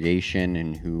congregation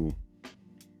and who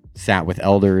sat with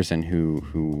elders and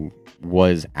who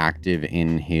was active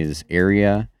in his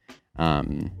area.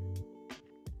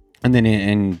 And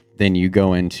then you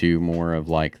go into more of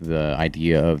like the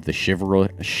idea of the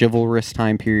chivalrous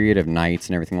time period of knights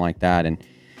and everything like that. And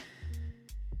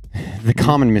the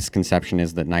common misconception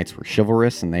is that knights were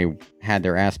chivalrous and they had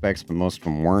their aspects, but most of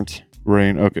them weren't.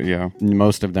 Right. Okay. Yeah.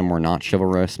 Most of them were not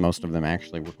chivalrous. Most of them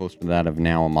actually were close to that of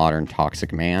now a modern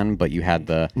toxic man. But you had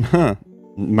the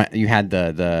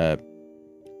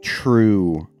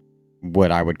true,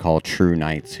 what I would call true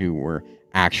knights who were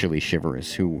actually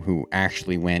chivalrous, who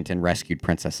actually went and rescued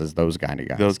princesses. Those kind of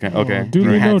guys. Those kind. Okay. Oh,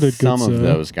 duly You had noted, good some of sir.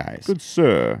 those guys, Good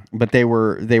sir. but they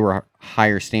were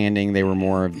higher standing. They were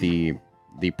more of the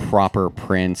proper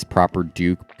prince, proper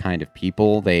duke kind of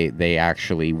people. They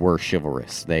actually were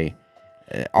chivalrous.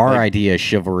 Our idea of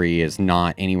chivalry is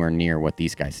not anywhere near what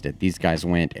these guys did. These guys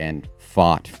went and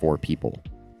fought for people.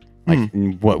 Like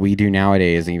what we do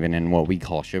nowadays, even and what we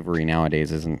call chivalry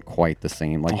nowadays, isn't quite the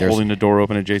same. Like Holding the door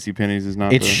open at JCPenney's is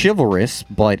not. it's chivalrous,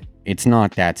 but it's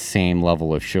not that same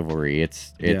level of chivalry.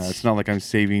 It's It's not like I'm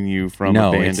saving you from no,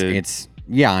 a bandit. it's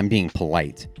I'm being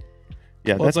polite.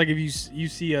 Yeah. Well, it's That's like if you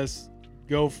see us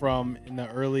go from in the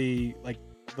early like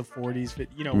the 40s,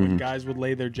 when guys would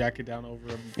lay their jacket down over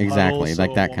a Exactly, puddle, like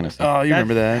so that a kind of woman- stuff. Oh, you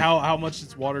remember that? How much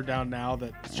it's watered down now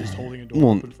that it's just holding a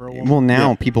door open for a woman. Well, now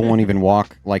Yeah. people won't even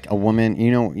walk like a woman.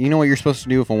 You know what you're supposed to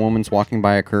do if a woman's walking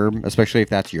by a curb, especially if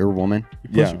that's your woman.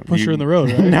 You push her in the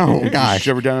road, right? No, You gosh,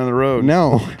 shove her down on the road.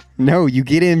 no, you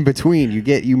get in between.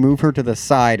 You move her to the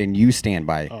side and you stand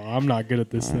by. Oh, I'm not good at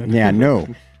this then. Yeah, no,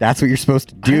 that's what you're supposed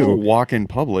to I don't do. walk in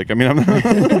public. I mean, I'm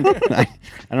not.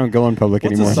 I don't go in public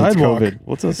What's a anymore since sidewalk? COVID.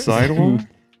 What's a sidewalk?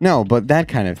 No, but that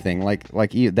kind of thing,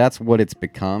 that's what it's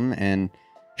become, and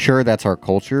sure, that's our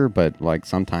culture. But like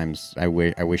sometimes I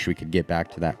wish we could get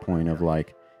back to that point of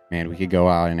like man, we could go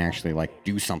out and actually like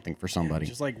do something for somebody.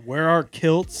 Just like wear our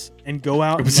kilts and go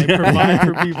out and like provide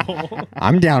for people.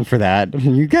 I'm down for that.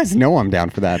 You guys know I'm down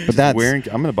for that. But that's I'm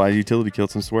gonna buy utility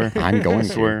kilts and swear. I'm going I to.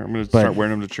 swear. I'm gonna start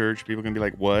wearing them to church. People can be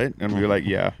like, "What?" And I'm gonna be like,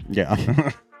 "Yeah."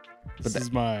 Yeah. This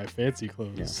is my fancy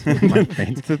clothes. My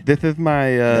fancy- This is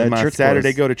my my church Saturday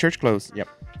clothes. go to church clothes. Yep.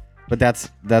 But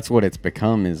that's what it's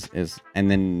become is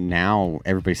and then now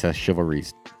everybody says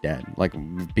chivalry's dead. Like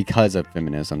because of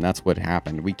feminism, that's what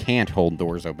happened. We can't hold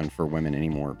doors open for women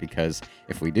anymore because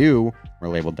if we do, we're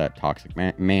labeled that toxic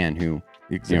man who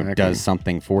Exactly. does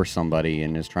something for somebody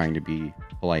and is trying to be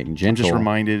polite and I'm gentle. just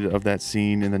reminded of that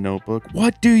scene in The Notebook.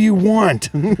 What do you want?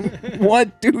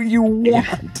 What do you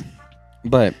want?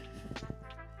 But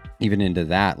even into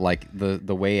that, like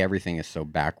the way everything is so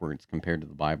backwards compared to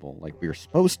the Bible, like we were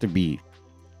supposed to be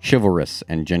chivalrous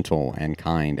and gentle and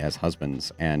kind as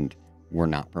husbands, and we're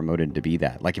not promoted to be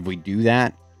that. Like if we do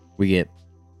that, we get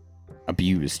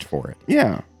abused for it.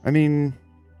 Yeah, I mean,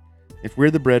 if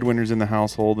we're the breadwinners in the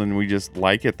household and we just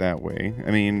like it that way,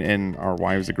 I mean, and our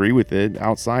wives agree with it,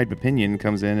 outside opinion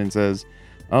comes in and says,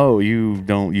 "Oh, you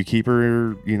keep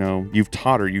her, you've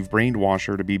taught her, you've brainwashed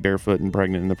her to be barefoot and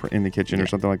pregnant in the kitchen or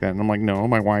something like that." And I'm like, "No,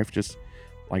 my wife just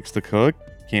likes to cook,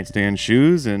 can't stand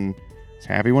shoes, and is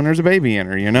happy when there's a baby in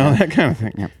her, that kind of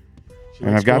thing." Yeah.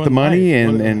 And I've got the money,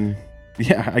 and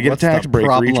yeah, I get What's a tax the break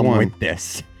for each problem one. with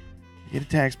this? You get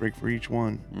a tax break for each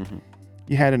one. Mm-hmm.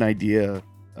 You had an idea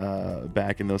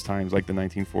back in those times, like the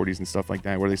 1940s and stuff like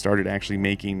that, where they started actually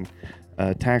making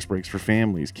tax breaks for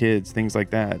families, kids, things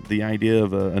like that. The idea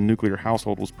of a nuclear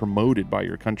household was promoted by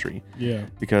your country Yeah.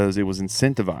 because it was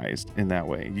incentivized in that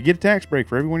way. You get a tax break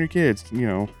for every one of your kids,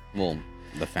 Well,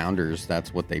 the founders,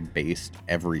 that's what they based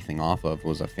everything off of,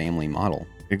 was a family model.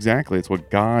 Exactly. It's what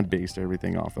God based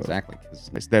everything off of. Exactly.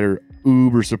 'Cause That are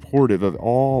uber supportive of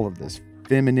all of this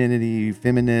femininity,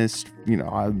 feminist,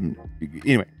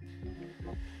 anyway.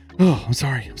 Oh, I'm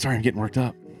sorry. I'm getting worked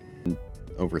up.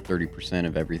 over 30%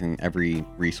 of every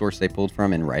resource they pulled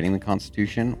from in writing the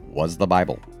Constitution was the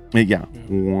Bible. Yeah,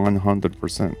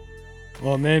 100%.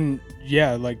 Well, and then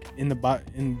like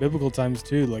in biblical times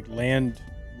too, like land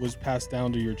was passed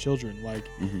down to your children. Like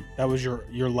that was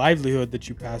your livelihood that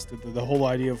you passed it. The whole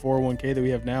idea of 401k that we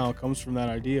have now comes from that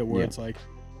idea where it's like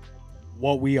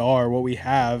what we are, what we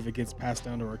have, it gets passed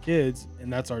down to our kids,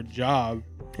 and that's our job,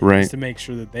 Right. is to make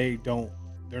sure that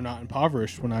they're not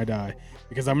impoverished when I die,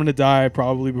 because I'm gonna die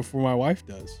probably before my wife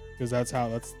does, because that's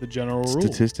the general rule.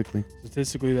 Statistically.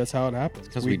 Statistically, that's how it happens.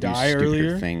 Because we we do die stupider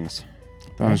earlier. things.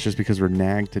 I thought it's just because we're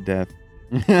nagged to death.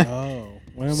 Oh,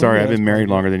 well, Sorry, maybe I've that's been married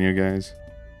probably- longer than you guys.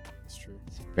 That's true.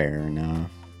 Fair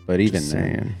enough. But even Just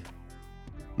then, saying.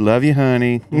 Love you,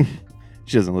 honey.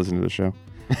 She doesn't listen to the show.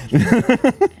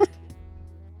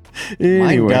 mine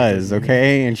Anyway. does,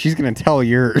 okay? And she's going to tell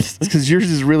yours. It's because yours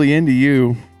is really into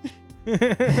you.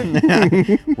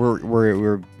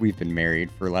 We've been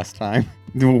married for less time.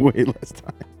 Way less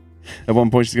time. At one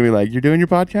point, she's going to be like, "You're doing your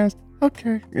podcast?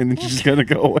 Okay." And then she's just going to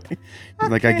go away. She's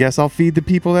like, "I guess I'll feed the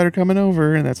people that are coming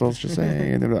over." And that's all she'll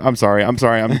say. And then, I'm sorry.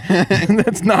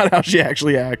 That's not how she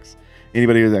actually acts.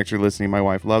 Anybody who's actually listening, my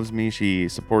wife loves me. She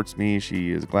supports me.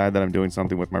 She is glad that I'm doing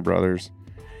something with my brothers.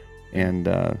 And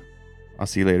I'll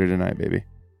see you later tonight, baby.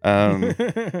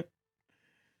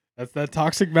 That's that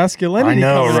toxic masculinity. I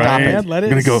know, coming out, right? man. Let I'm it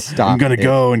gonna go. stop I'm gonna it.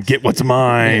 go and get what's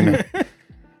mine.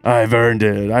 I've earned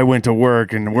it. I went to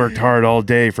work and worked hard all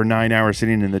day for 9 hours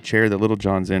sitting in the chair that Little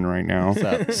John's in right now,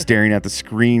 staring at the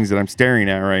screens that I'm staring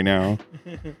at right now,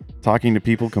 talking to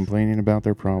people, complaining about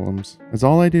their problems. That's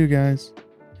all I do, guys.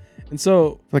 And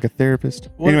so, Like a therapist.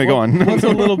 what- Anyway, go what- on. What's a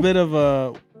little bit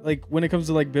of like when it comes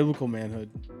to like biblical manhood?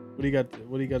 What do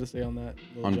you got to say on that,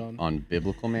 Little John? On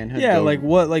biblical manhood? Yeah,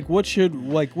 Go- what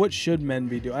should men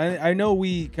be doing? I know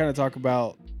we kind of talk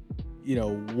about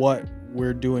what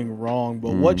we're doing wrong,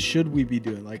 but what should we be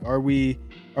doing? Like, are we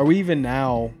even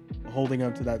now holding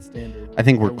up to that standard? I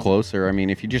think we're closer. I mean,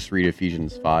 if you just read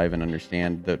Ephesians 5 and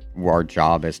understand that our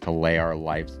job is to lay our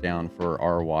lives down for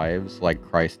our wives like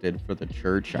Christ did for the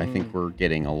church, I think we're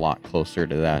getting a lot closer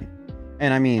to that.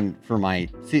 And I mean,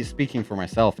 speaking for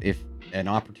myself, if an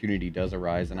opportunity does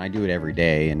arise, and I do it every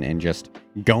day, and just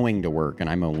going to work, and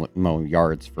I mow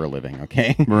yards for a living,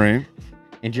 okay? Right.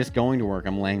 And just going to work,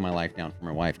 I'm laying my life down for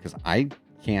my wife because I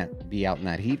can't be out in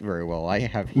that heat very well. I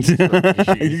have heat stroke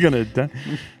issues. You're gonna die.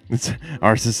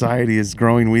 Our society is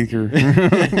growing weaker. I've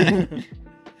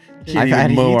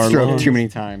had mow heat our stroke lawns. too many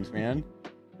times, man.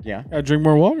 Yeah. Drink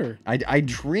more water. I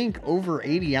drink over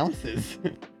 80 ounces.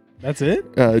 That's it.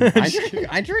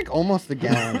 I drink almost a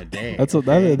gallon a day. That's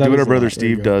okay? that Do what is our a brother lot. There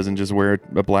you Steve go. does and just wear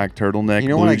a black turtleneck, You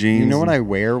know blue what? jeans. You know what I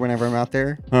wear whenever I'm out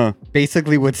there? Huh?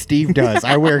 Basically, what Steve does.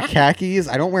 I wear khakis.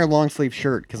 I don't wear a long sleeve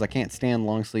shirt because I can't stand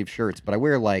long sleeve shirts. But I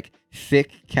wear like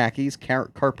thick khakis,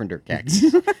 carpenter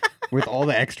khakis, with all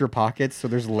the extra pockets. So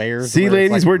there's layers. See, where it's,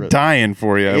 ladies, like, we're dying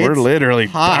for you. We're It's literally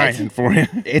hot. dying for you.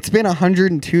 It's been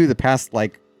 102 the past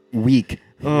like week.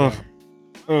 Ugh.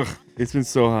 It's been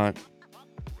so hot.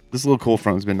 This little cold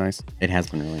front has been nice. It has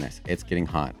been really nice. It's getting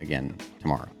hot again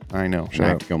tomorrow. I know. I Shut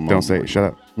have up. to go mow Don't say more. it. Shut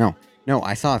up. No.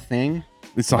 I saw a thing.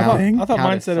 It's Wow. a thing. I thought How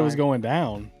mine to said it was sign- going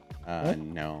down.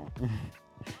 No.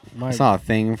 My, I saw a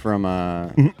thing from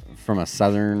a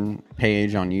southern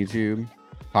page on YouTube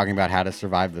talking about how to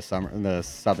survive the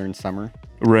southern summer.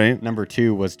 Right. Number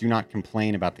 2 was do not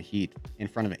complain about the heat in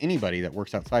front of anybody that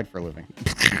works outside for a living.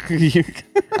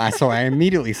 So I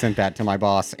immediately sent that to my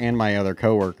boss and my other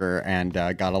coworker and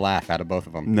got a laugh out of both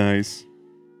of them. Nice.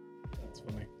 That's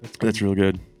funny. That's real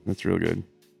good. That's real good.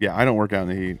 Yeah, I don't work out in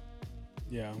the heat.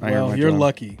 Yeah. I am Well, my you're job.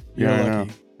 lucky. You're Yeah, I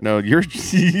lucky. know. No,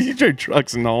 you drive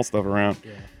trucks and haul stuff around.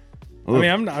 Yeah. Ugh. I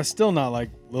mean, I'm still not like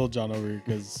Lil John over here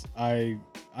because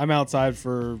I'm outside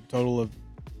for a total of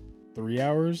 3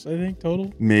 hours, I think,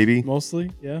 total. Maybe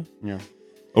Mostly, yeah. Yeah.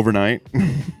 overnight.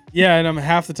 Yeah, and I'm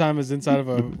half the time is inside of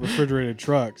a refrigerated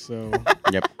truck, so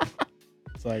Yep.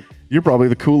 it's like, You're probably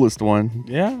the coolest one.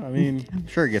 yeah, I mean, I'm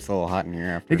sure it gets a little hot in here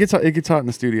after. It gets hot in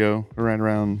the studio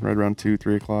around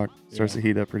 2-3 o'clock. Starts Yeah. to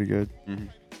heat up pretty good.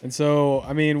 and so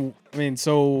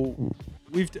so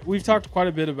we've talked quite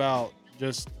a bit about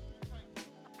just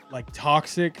like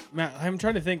toxic. I'm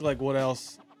trying to think like what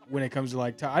else when it comes to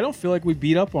like I don't feel like we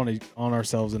beat up on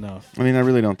ourselves enough. I mean, I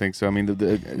really don't think so. I mean,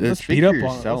 Let's Speak beat for up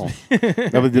yourself. on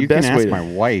no, but the You best can way ask to, my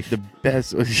wife. the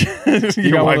best You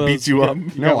your got one wife of beats those- you up. you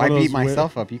got No, one I of beat those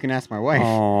myself up. You can ask my wife.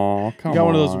 Oh, come You got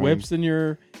on. one of those whips in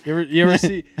your. You ever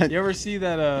see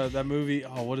that movie?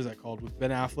 Oh, what is that called with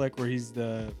Ben Affleck where he's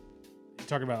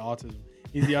talking about autism.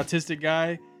 He's the autistic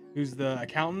guy who's the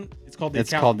accountant. It's called the It's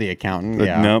accountant. called The Accountant. But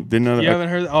Yeah. Nope, didn't know that. You haven't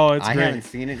heard? Oh, it's I great. haven't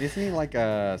seen it. Isn't he like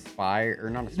a spy or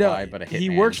not a No, spy, but a hitman? he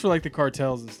works for like the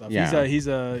cartels and stuff. Yeah. He's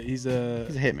a He's a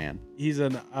hitman. he's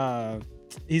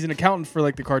an accountant for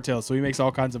like the cartels, so he makes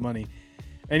all kinds of money.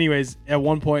 Anyways, at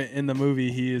one point in the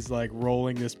movie, he is like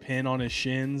rolling this pin on his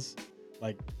shins,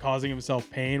 like causing himself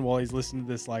pain while he's listening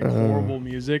to this like horrible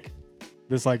music,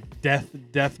 this like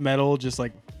death metal, just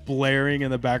like blaring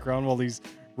in the background while he's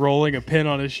rolling a pin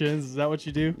on his shins. Is that what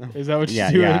you do? Is that what you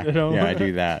do? Yeah, at home? yeah, I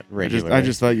do that regularly. I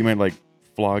just thought you might like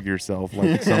flog yourself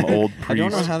like some old priest. I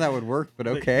don't know how that would work, but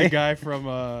The- okay. The guy from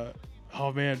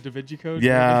oh man, Da Vinci Code.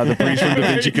 Yeah, the priest from Da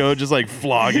Vinci Code just like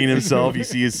flogging himself. You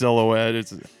see his silhouette.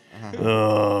 It's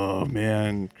oh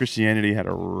man, Christianity had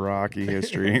a rocky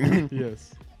history.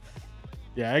 Yes.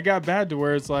 Yeah, it got bad to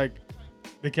where it's like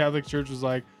the Catholic Church was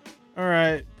like, all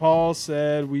right, Paul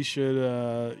said we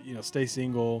should stay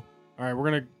single. All right,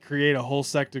 we're going to create a whole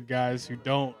sect of guys who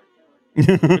don't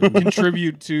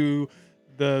contribute to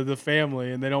the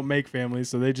family and they don't make families,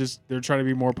 so they're trying to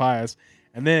be more pious.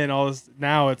 And then all this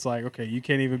now it's like, okay, you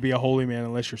can't even be a holy man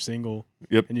unless you're single.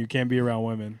 Yep. And you can't be around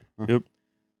women. Yep.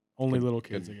 Only little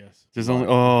kids, I guess. There's only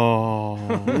oh.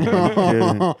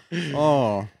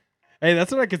 Oh, Hey,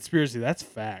 that's not a conspiracy. That's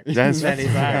fact. That's that is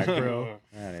fact, fact, bro.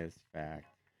 That is fact.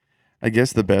 I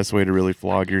guess the best way to really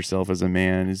flog yourself as a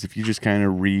man is if you just kind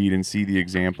of read and see the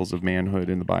examples of manhood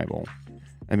in the Bible.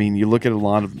 I mean, you look at a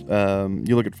lot of,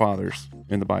 you look at fathers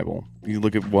in the Bible. You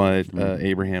look at what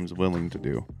Abraham's willing to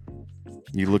do.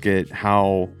 You look at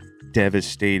how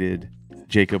devastated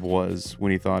Jacob was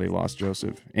when he thought he lost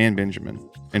Joseph and Benjamin,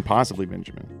 and possibly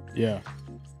Benjamin. Yeah.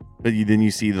 But then you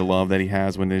see the love that he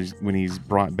has when he's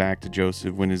brought back to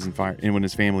Joseph, when his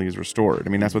family is restored. I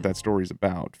mean, that's what that story is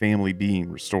about: family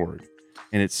being restored,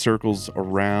 and it circles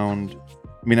around.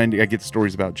 I mean, I get the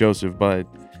stories about Joseph, but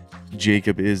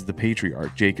Jacob is the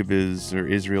patriarch.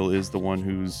 Israel is the one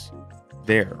who's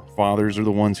there. Fathers are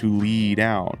the ones who lead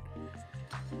out.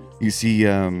 You see,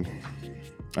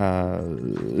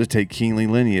 take kingly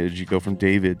lineage. You go from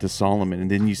David to Solomon, and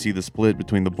then you see the split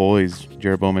between the boys,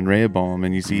 Jeroboam and Rehoboam,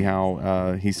 and you see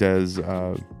how he says,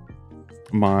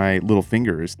 "My little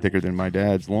finger is thicker than my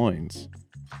dad's loins."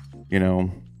 You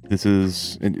know, but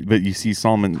you see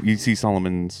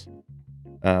Solomon's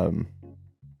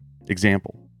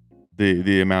example,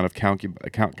 the amount of can't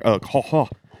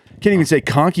even say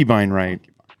concubine right.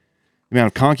 The amount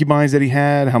of concubines that he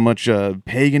had, how much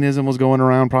paganism was going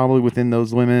around probably within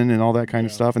those women and all that kind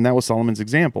of stuff. And that was Solomon's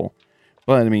example.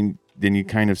 But I mean, then you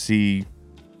kind of see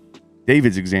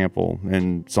David's example,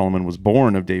 and Solomon was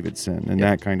born of David's sin and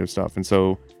that kind of stuff. And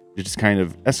so It just kind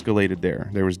of escalated there.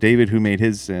 There was David who made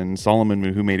his sin, Solomon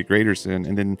who made a greater sin,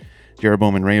 and then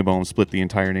Jeroboam and Rehoboam split the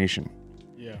entire nation.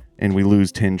 Yeah. And we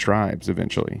lose 10 tribes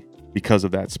eventually because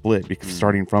of that split, because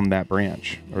starting from that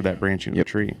branch or that branching of the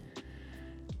tree.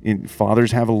 And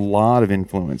fathers have a lot of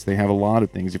influence. They have a lot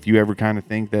of things. If you ever kind of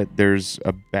think that there's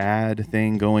a bad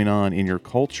thing going on in your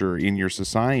culture, in your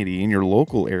society, in your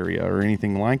local area, or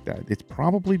anything like that, it's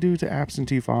probably due to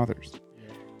absentee fathers.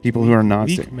 People who are not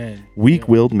weak men.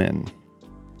 weak-willed men.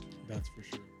 That's for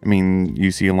sure. I mean,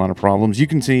 you see a lot of problems. You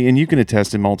can see, and you can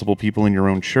attest to multiple people in your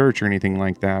own church or anything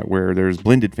like that, where there's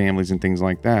blended families and things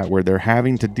like that, where they're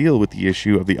having to deal with the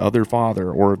issue of the other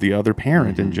father or of the other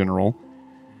parent in general.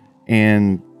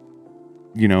 And,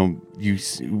 you know,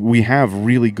 we have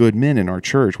really good men in our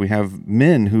church. We have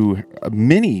men who,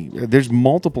 there's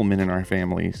multiple men in our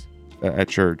families at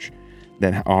church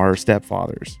that are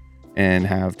stepfathers and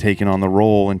have taken on the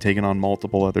role and taken on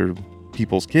multiple other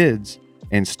people's kids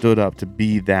and stood up to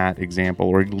be that example,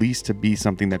 or at least to be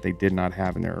something that they did not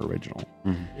have in their original.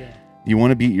 Yeah. You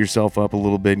want to beat yourself up a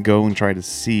little bit, go and try to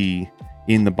see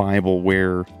in the Bible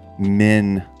where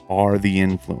men are the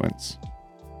influence,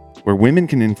 where women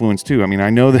can influence too. I mean, I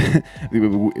know that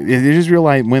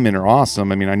Israelite women are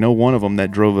awesome. I mean, I know one of them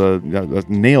that drove a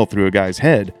nail through a guy's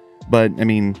head, but I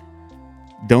mean,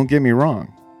 don't get me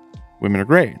wrong. Women are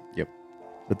great. Yep.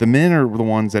 But the men are the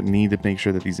ones that need to make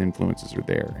sure that these influences are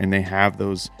there and they have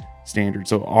those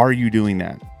standards. So are you doing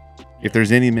that? If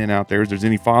there's any men out there, if there's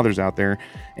any fathers out there,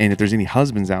 and if there's any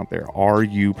husbands out there, are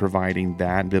you providing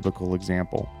that biblical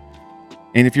example?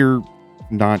 And if you're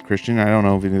not Christian, I don't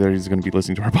know if anybody's going to be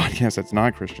listening to our podcast that's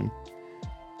not Christian.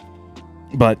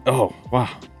 But, oh, wow.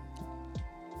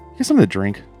 Get something to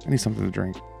drink. I need something to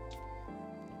drink.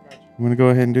 You want to go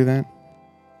ahead and do that?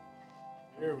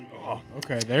 There we go.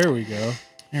 Okay, there we go.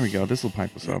 There we go. This will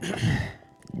pipe us up.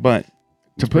 But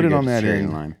to put it on that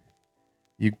end, line.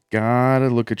 you got to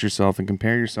look at yourself and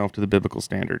compare yourself to the biblical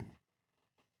standard.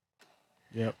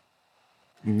 Yep.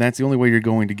 And that's the only way you're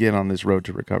going to get on this road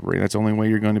to recovery. That's the only way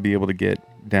you're going to be able to get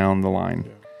down the line.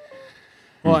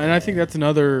 Well, and I think that's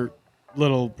another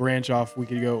little branch off we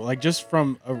could go, like just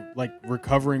from a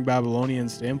recovering Babylonian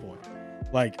standpoint.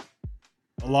 Like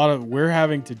we're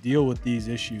having to deal with these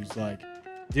issues, like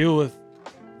deal with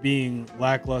being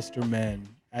lackluster men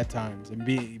at times and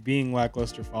being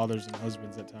lackluster fathers and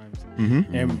husbands at times.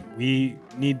 Mm-hmm. And we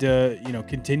need to,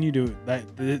 continue to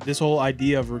this whole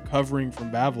idea of recovering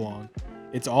from Babylon.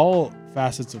 It's all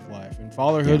facets of life, and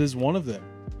fatherhood is one of them.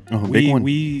 Oh, big one.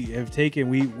 We have taken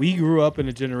we grew up in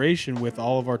a generation with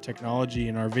all of our technology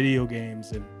and our video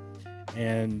games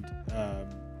and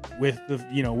with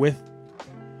with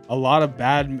a lot of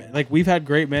bad, like we've had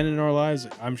great men in our lives.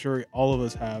 I'm sure all of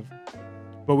us have,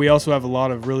 but we also have a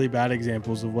lot of really bad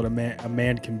examples of what a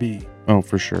man can be. Oh,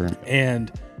 for sure. And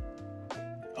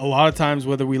a lot of times,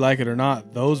 whether we like it or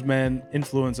not, those men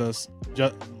influence us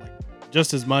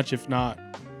just as much, if not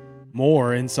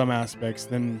more, in some aspects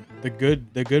than the good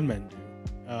men do.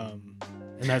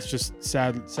 And that's just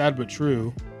sad but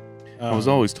true. I was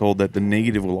always told that the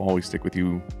negative will always stick with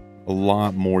you a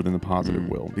lot more than the positive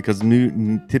will, because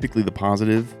typically the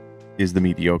positive is the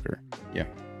mediocre. Yeah.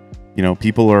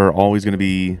 People are always going to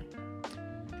be.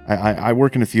 I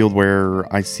work in a field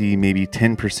where I see maybe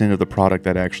 10% of the product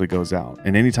that actually goes out.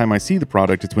 And anytime I see the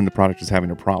product, it's when the product is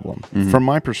having a problem. Mm-hmm. From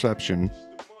my perception,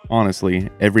 honestly,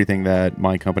 everything that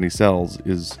my company sells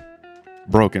is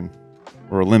broken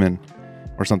or a lemon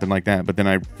or something like that. But then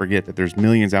I forget that there's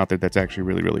millions out there that's actually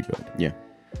really, really good. Yeah.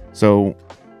 So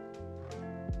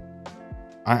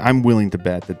I'm willing to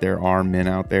bet that there are men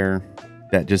out there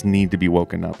that just need to be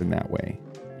woken up in that way.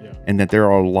 And that there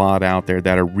are a lot out there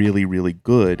that are really, really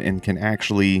good and can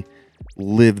actually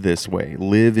live this way,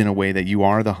 live in a way that you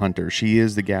are the hunter, she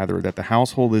is the gatherer, that the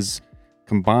household is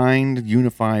combined,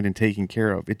 unified, and taken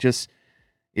care of. It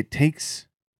takes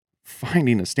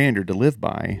finding a standard to live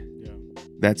by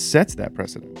that sets that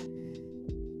precedent.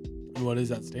 And what is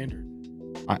that standard?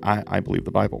 I believe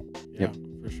the Bible. Yeah,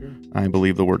 for sure. I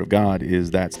believe the Word of God is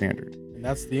that standard. And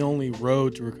that's the only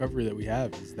road to recovery that we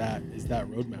have is that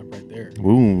roadmap right there.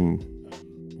 Ooh.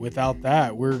 Without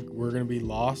that, we're going to be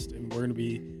lost, and we're going to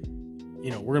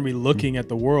be, looking at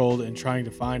the world and trying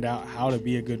to find out how to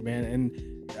be a good man.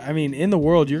 And I mean, in the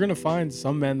world, you're going to find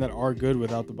some men that are good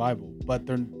without the Bible, but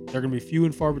they're going to be few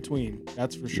and far between.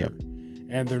 That's for sure. Yep.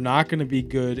 And they're not going to be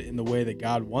good in the way that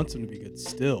God wants them to be good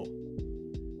still.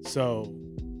 So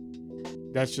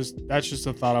that's just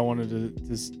a thought I wanted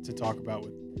to talk about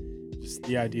with just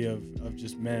the idea of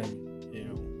just men,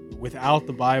 without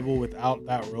the Bible, without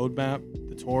that roadmap,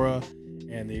 the Torah,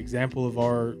 and the example of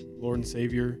our Lord and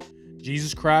Savior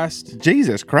Jesus Christ.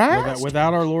 Jesus Christ.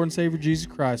 Without our Lord and Savior Jesus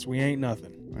Christ, we ain't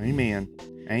nothing. Amen.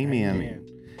 Amen.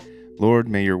 Lord,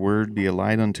 may your word be a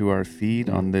light unto our feet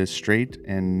on this straight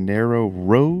and narrow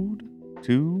road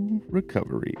to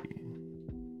recovery.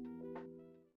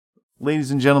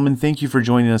 Ladies and gentlemen, thank you for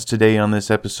joining us today on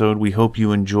this episode. We hope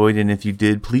you enjoyed, and if you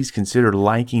did, please consider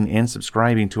liking and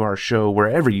subscribing to our show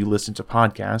wherever you listen to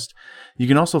podcasts. You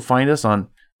can also find us on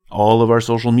all of our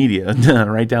social media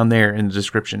right down there in the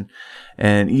description.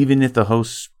 And even if the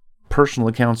host's personal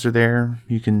accounts are there,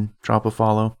 you can drop a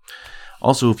follow.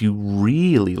 Also, if you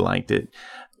really liked it,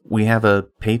 we have a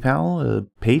PayPal, a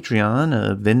Patreon,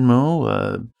 a Venmo,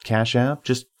 a Cash App.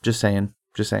 Just saying.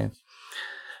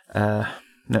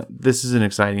 No, this is an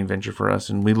exciting venture for us,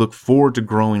 and we look forward to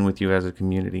growing with you as a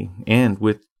community and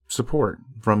with support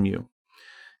from you.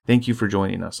 Thank you for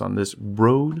joining us on this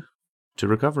road to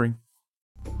recovery.